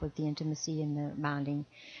will help with the intimacy and the bonding.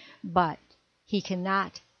 But he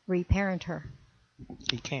cannot reparent her.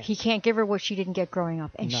 He can't. He can't give her what she didn't get growing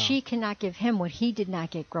up, and No. she cannot give him what he did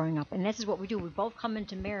not get growing up. And this is what we do. We both come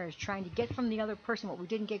into marriage trying to get from the other person what we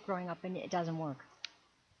didn't get growing up, and it doesn't work.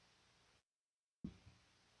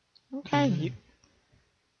 Okay.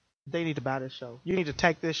 They need to buy this show. You need to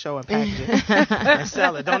take this show and package it and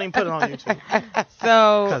sell it. Don't even put it on YouTube,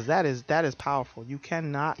 So because that is powerful. You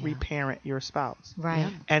cannot reparent your spouse.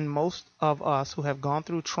 Right. And most of us who have gone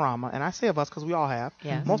through trauma, and I say of us because we all have,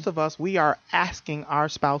 Yeah. most of us, we are asking our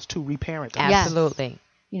spouse to reparent us. Yes. Absolutely.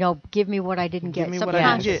 You know, give me what I didn't Give get. me what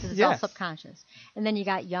I didn't Subconscious. get. It's all Yes. subconscious. And then you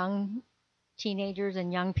got young teenagers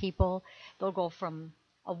and young people. They'll go from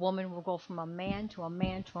a woman will go from a man to a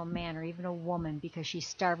man to a man, or even a woman, because she's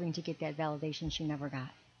starving to get that validation she never got.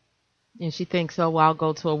 and she thinks, oh, well, I'll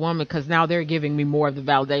go to a woman because now they're giving me more of the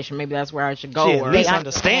validation. Maybe that's where I should go. She at or least they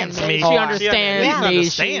understands me. She understands She at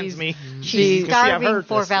least me. understands me. She's You can see I've starving heard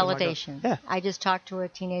for this. Oh my God. validation. Yeah. I just talked to a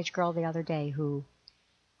teenage girl the other day who,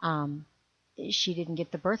 she didn't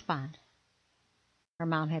get the birth bond. Her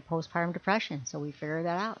mom had postpartum depression, so we figured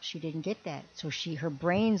that out. She didn't get that, so her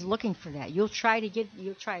brain's looking for that. You'll try to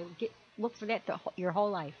look for that your whole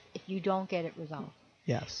life. If you don't get it resolved,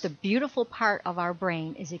 Yes. the beautiful part of our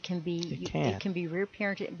brain is it can be can. it can be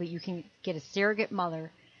rear-parented, but you can get a surrogate mother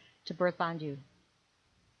to birth bond you,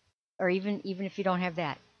 or even if you don't have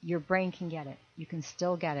that, your brain can get it. You can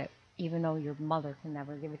still get it, even though your mother can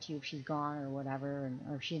never give it to you if she's gone or whatever,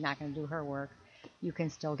 or if she's not going to do her work. You can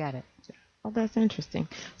still get it. Oh, that's interesting.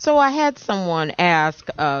 So I had someone ask,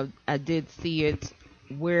 I did see it,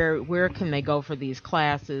 where can they go for these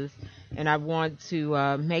classes? And I want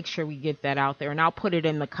to make sure we get that out there. And I'll put it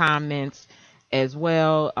in the comments as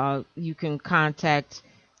well. You can contact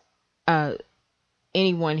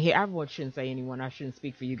anyone here, shouldn't say anyone, I shouldn't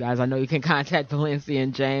speak for you guys. I know you can contact Valencia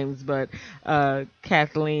and James, but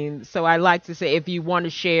Kathlleen, so I'd like to say if you want to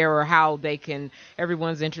share or how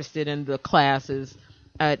everyone's interested in the classes,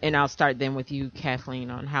 and I'll start then with you,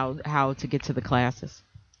 Kathlleen, on how to get to the classes.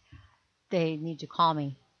 They need to call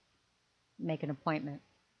me, make an appointment,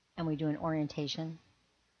 and we do an orientation,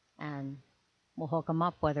 and we'll hook them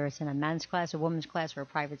up, whether it's in a men's class, a women's class, or a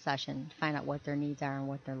private session, to find out what their needs are and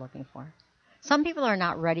what they're looking for. Some people are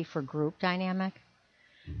not ready for group dynamic,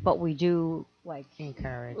 but we do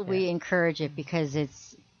encourage it because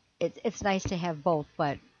it's nice to have both.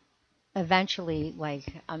 But eventually,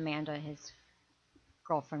 like Amanda, his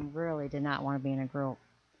girlfriend, really did not want to be in a group,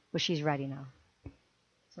 but she's ready now.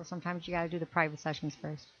 So sometimes you got to do the private sessions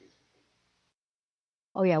first.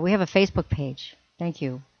 Oh yeah, we have a Facebook page. Thank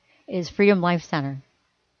you. It is Freedom Life Center.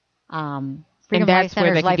 Freedom Life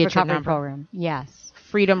Center's Life Recovery Program. Yes.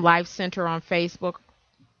 Freedom Life Center on Facebook.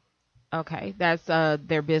 Okay, that's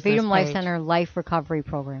their business Freedom page. Life Center Life Recovery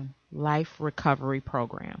Program. Life Recovery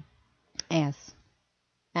Program. Yes.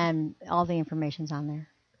 And all the information's on there.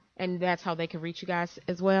 And that's how they can reach you guys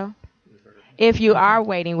as well? If you are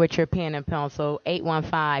waiting with your pen and pencil,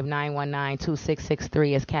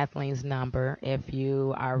 815-919-2663 is Kathleen's number. If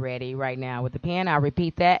you are ready right now with the pen, I'll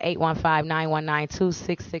repeat that.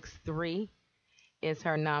 815-919-2663 is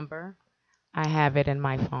her number. I have it in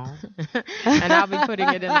my phone. And I'll be putting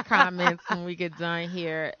it in the comments when we get done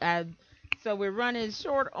here. So we're running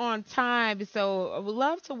short on time, so I would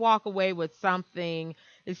love to walk away with something.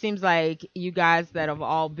 It seems like you guys that have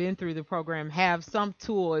all been through the program have some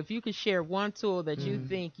tool. If you could share one tool that you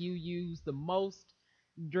think you use the most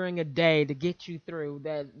during a day to get you through,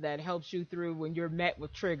 that helps you through when you're met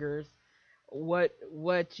with triggers, what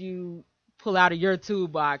you pull out of your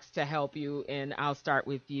toolbox to help you, and I'll start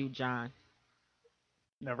with you, John.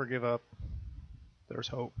 Never give up. There's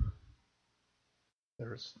hope.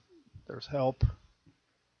 There's help,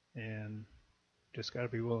 and just got to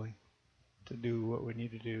be willing to do what we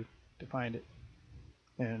need to do to find it.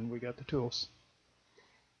 And we got the tools.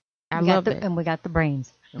 I love it. And we got the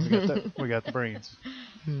brains. And we got the brains.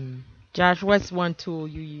 Josh, what's one tool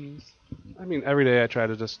you use? I mean, every day I try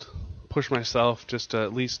to just push myself just to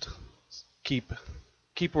at least keep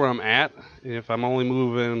where I'm at. If I'm only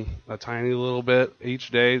moving a tiny little bit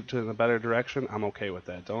each day to a better direction, I'm okay with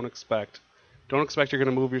that. Don't expect you're going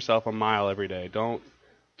to move yourself a mile every day. Don't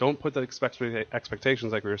put the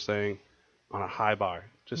expectations, like we were saying, on a high bar.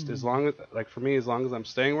 Just as long as, like for me, as long as I'm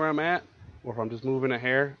staying where I'm at, or if I'm just moving a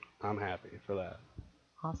hair, I'm happy for that.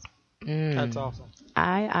 Awesome. That's awesome.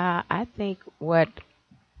 I think what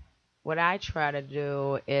I try to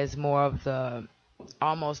do is more of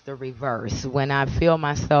almost the reverse. When I feel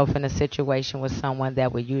myself in a situation with someone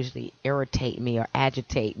that would usually irritate me or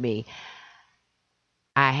agitate me,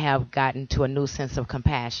 I have gotten to a new sense of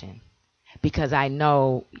compassion, because I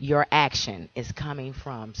know your action is coming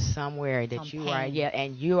from somewhere that you are,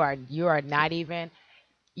 and you are not even,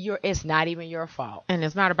 it's not even your fault. And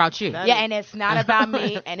it's not about you. And it's not about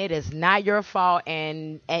me, and it is not your fault,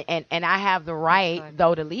 and I have the right,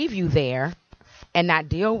 though, to leave you there and not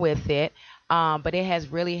deal with it. But it has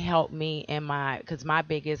really helped me because my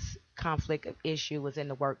biggest conflict issue was in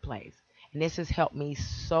the workplace. And this has helped me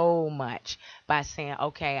so much by saying,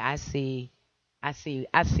 okay, I see where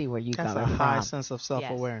you're coming from. That's a high sense of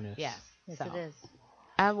self-awareness. Yes, Yes, so. it is.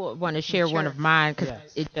 I want to share one of mine, because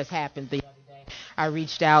it just happened the other day. I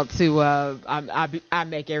reached out to, I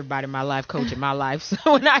make everybody my life coach in my life.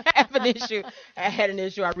 So when I had an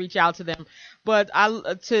issue, I reach out to them. But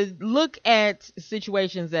to look at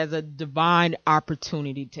situations as a divine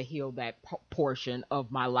opportunity to heal that portion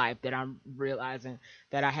of my life that I'm realizing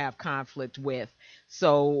that I have conflict with.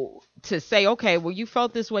 So to say, okay, well, you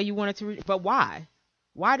felt this way, you wanted to, but why?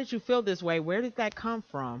 Why did you feel this way? Where did that come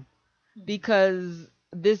from? Because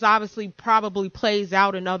this obviously probably plays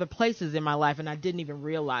out in other places in my life, and I didn't even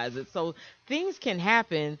realize it. So things can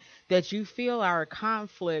happen that you feel are a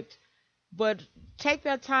conflict, but take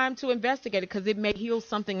that time to investigate it, because it may heal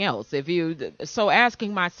something else. So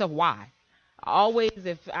asking myself why. Always,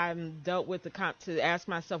 if I'm dealt with to ask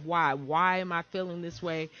myself why am I feeling this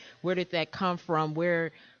way? Where did that come from?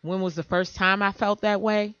 When was the first time I felt that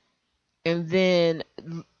way? And then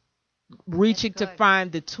reaching to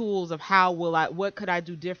find the tools of what could I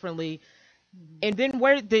do differently, and then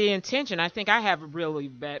where the intention. I think I have really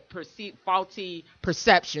bad faulty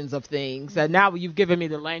perceptions of things, and now you've given me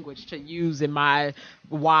the language to use in my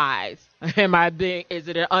whys. Is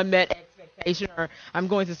it an unmet expectation, or I'm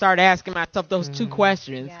going to start asking myself those two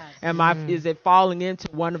questions? Yes. Is it falling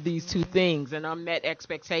into one of these two things, an unmet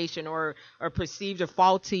expectation or perceived or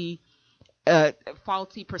faulty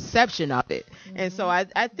faulty perception of it. And so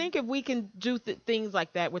I think if we can do things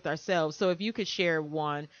like that with ourselves. So if you could share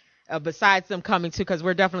one, besides them coming to, because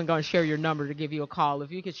we're definitely going to share your number to give you a call.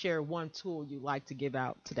 If you could share one tool you'd like to give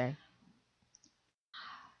out today.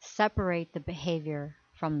 Separate the behavior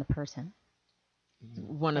from the person.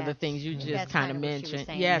 One of the things you just kind of mentioned.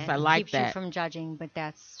 Yes, I like keeps that. You from judging, but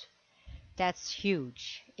that's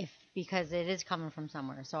huge because it is coming from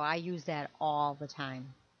somewhere. So I use that all the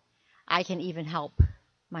time. I can even help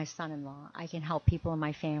my son-in-law. I can help people in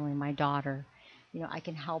my family, my daughter. I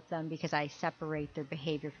can help them because I separate their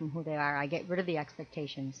behavior from who they are. I get rid of the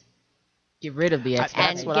expectations. Get rid of the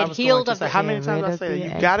expectations. That's what I was going to say. How many times I say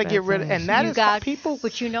you got to get rid of, and that is people.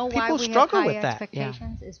 But you know why we struggle have high with that.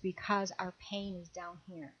 expectations is because our pain is down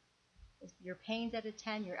here. If your pain's at a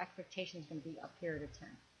 10, your expectation is going to be up here at a 10.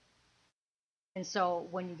 And so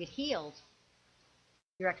when you get healed,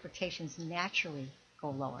 your expectations naturally go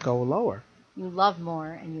lower. You love more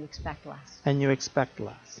and you expect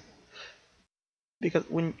less. Because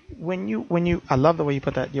when you I love the way you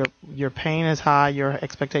put that. Your pain is high, your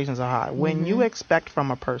expectations are high. When you expect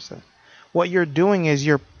from a person, what you're doing is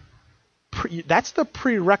that's the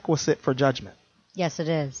prerequisite for judgment. Yes, it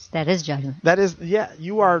is. That is judgment. That is,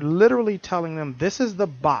 you are literally telling them this is the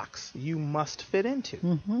box you must fit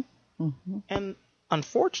into. And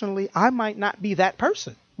unfortunately, I might not be that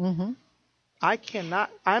person.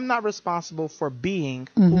 I'm not responsible for being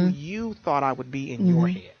who you thought I would be in your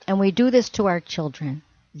head. And we do this to our children.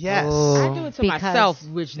 Yes. I do it to myself,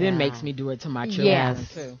 which then makes me do it to my children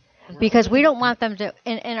too. Because we don't want them to,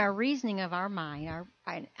 in our reasoning of our mind,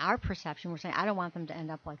 our perception, we're saying, I don't want them to end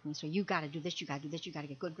up like me. So you got to do this, you got to do this, you got to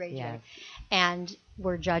get good grades. And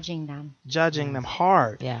we're judging them. Judging them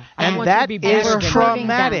hard. Yeah. And that is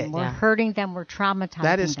traumatic. We're hurting them. We're traumatizing them.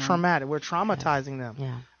 That is traumatic. We're traumatizing them.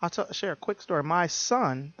 Yeah. I'll share a quick story. My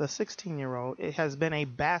son, the 16-year-old, has been a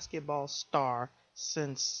basketball star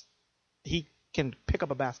since he can pick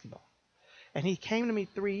up a basketball. And he came to me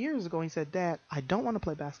 3 years ago and he said, Dad, I don't want to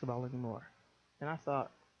play basketball anymore. And I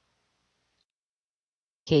thought,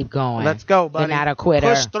 keep going. Let's go, buddy. You're not a quitter.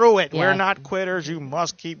 Push through it. Yeah. We're not quitters. You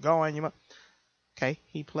must keep going. Okay,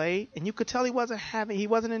 he played, and you could tell he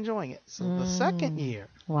wasn't enjoying it. So the second year,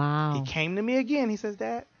 he came to me again. He says,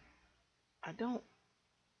 Dad, I don't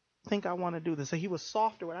think I want to do this. So he was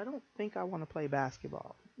softer, but I don't think I want to play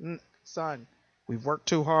basketball. Son, we've worked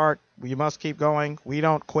too hard. We must keep going. We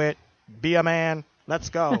don't quit. Be a man. Let's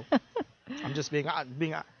go. I'm just being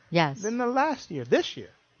Yes. Then this year,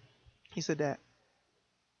 he said, Dad,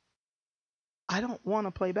 I don't want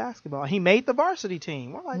to play basketball. He made the varsity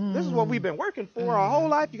team. We're like, this is what we've been working for our whole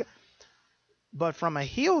life. But from a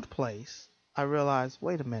healed place, I realized,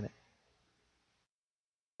 wait a minute.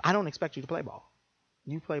 I don't expect you to play ball.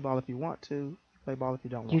 You play ball if you want to. You play ball if you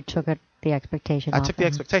don't want to. You took the expectation I took the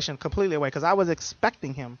expectation completely away because I was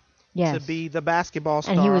expecting him to be the basketball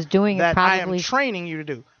star and he was doing that I am training you to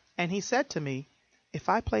do. And he said to me, if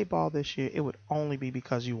I play ball this year, it would only be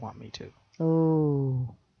because you want me to.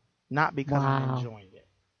 Oh. Not because I'm enjoying it.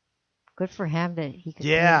 Good for him that he could.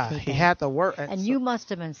 Yeah, he had to work. And you must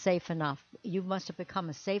have been safe enough. You must have become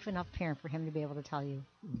a safe enough parent for him to be able to tell you.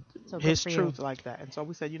 So his truth like that. And so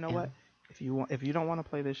we said, you know what? If you don't want to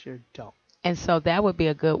play this year, don't. And so that would be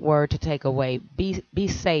a good word to take away. Be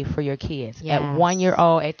safe for your kids. Yes. At 1 year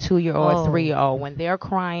old, at 2 year old, 3 year old, when they're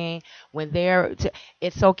crying,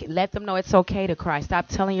 it's okay. Let them know it's okay to cry. Stop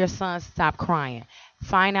telling your sons stop crying.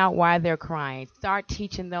 Find out why they're crying. Start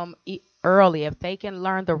teaching them early. If they can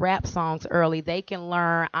learn the rap songs early, they can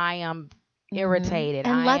learn I am irritated.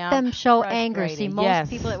 And let them show anger. See, most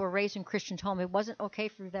people that were raised in Christian home, it wasn't okay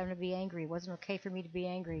for them to be angry. It wasn't okay for me to be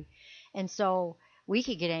angry. And so we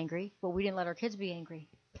could get angry, but we didn't let our kids be angry.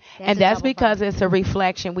 That's because it's a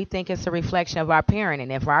reflection. We think it's a reflection of our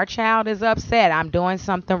parenting. If our child is upset, I'm doing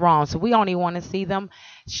something wrong. So we only want to see them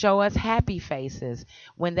show us happy faces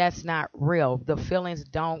when that's not real. The feelings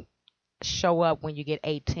don't show up when you get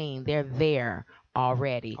 18. They're there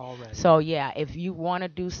already. So, if you want to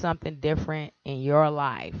do something different in your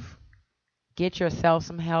life, get yourself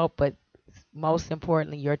some help. But most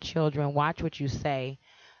importantly, your children, watch what you say.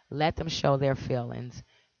 Let them show their feelings.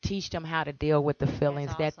 Teach them how to deal with the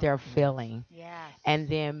feelings that they're feeling. Yes. And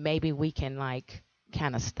then maybe we can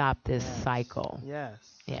kind of stop this cycle. Yes.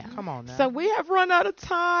 Yeah. Come on now. So we have run out of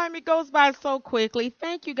time. It goes by so quickly.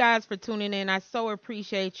 Thank you guys for tuning in. I so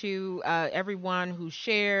appreciate you, everyone who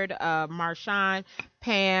shared, Marshawn,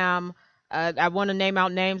 Pam, I want to name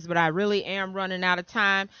out names, but I really am running out of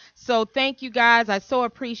time. So thank you, guys. I so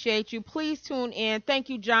appreciate you. Please tune in. Thank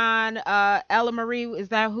you, John. Ella Marie, is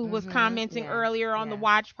that who was commenting earlier on the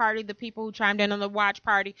watch party, the people who chimed in on the watch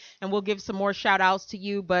party? And we'll give some more shout outs to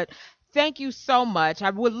you. But thank you so much. I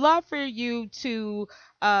would love for you to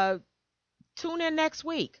tune in next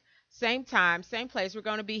week. Same time, same place. We're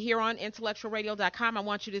going to be here on intellectualradio.com. I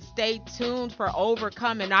want you to stay tuned for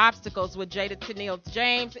Overcoming Obstacles with Jada Tennille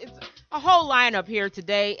James. It's a whole lineup here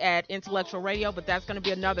today at Intellectual Radio, but that's going to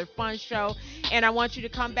be another fun show. And I want you to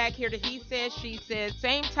come back here to He Said, She Said,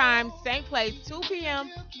 same time, same place, 2 p.m.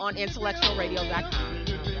 on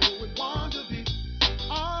intellectualradio.com.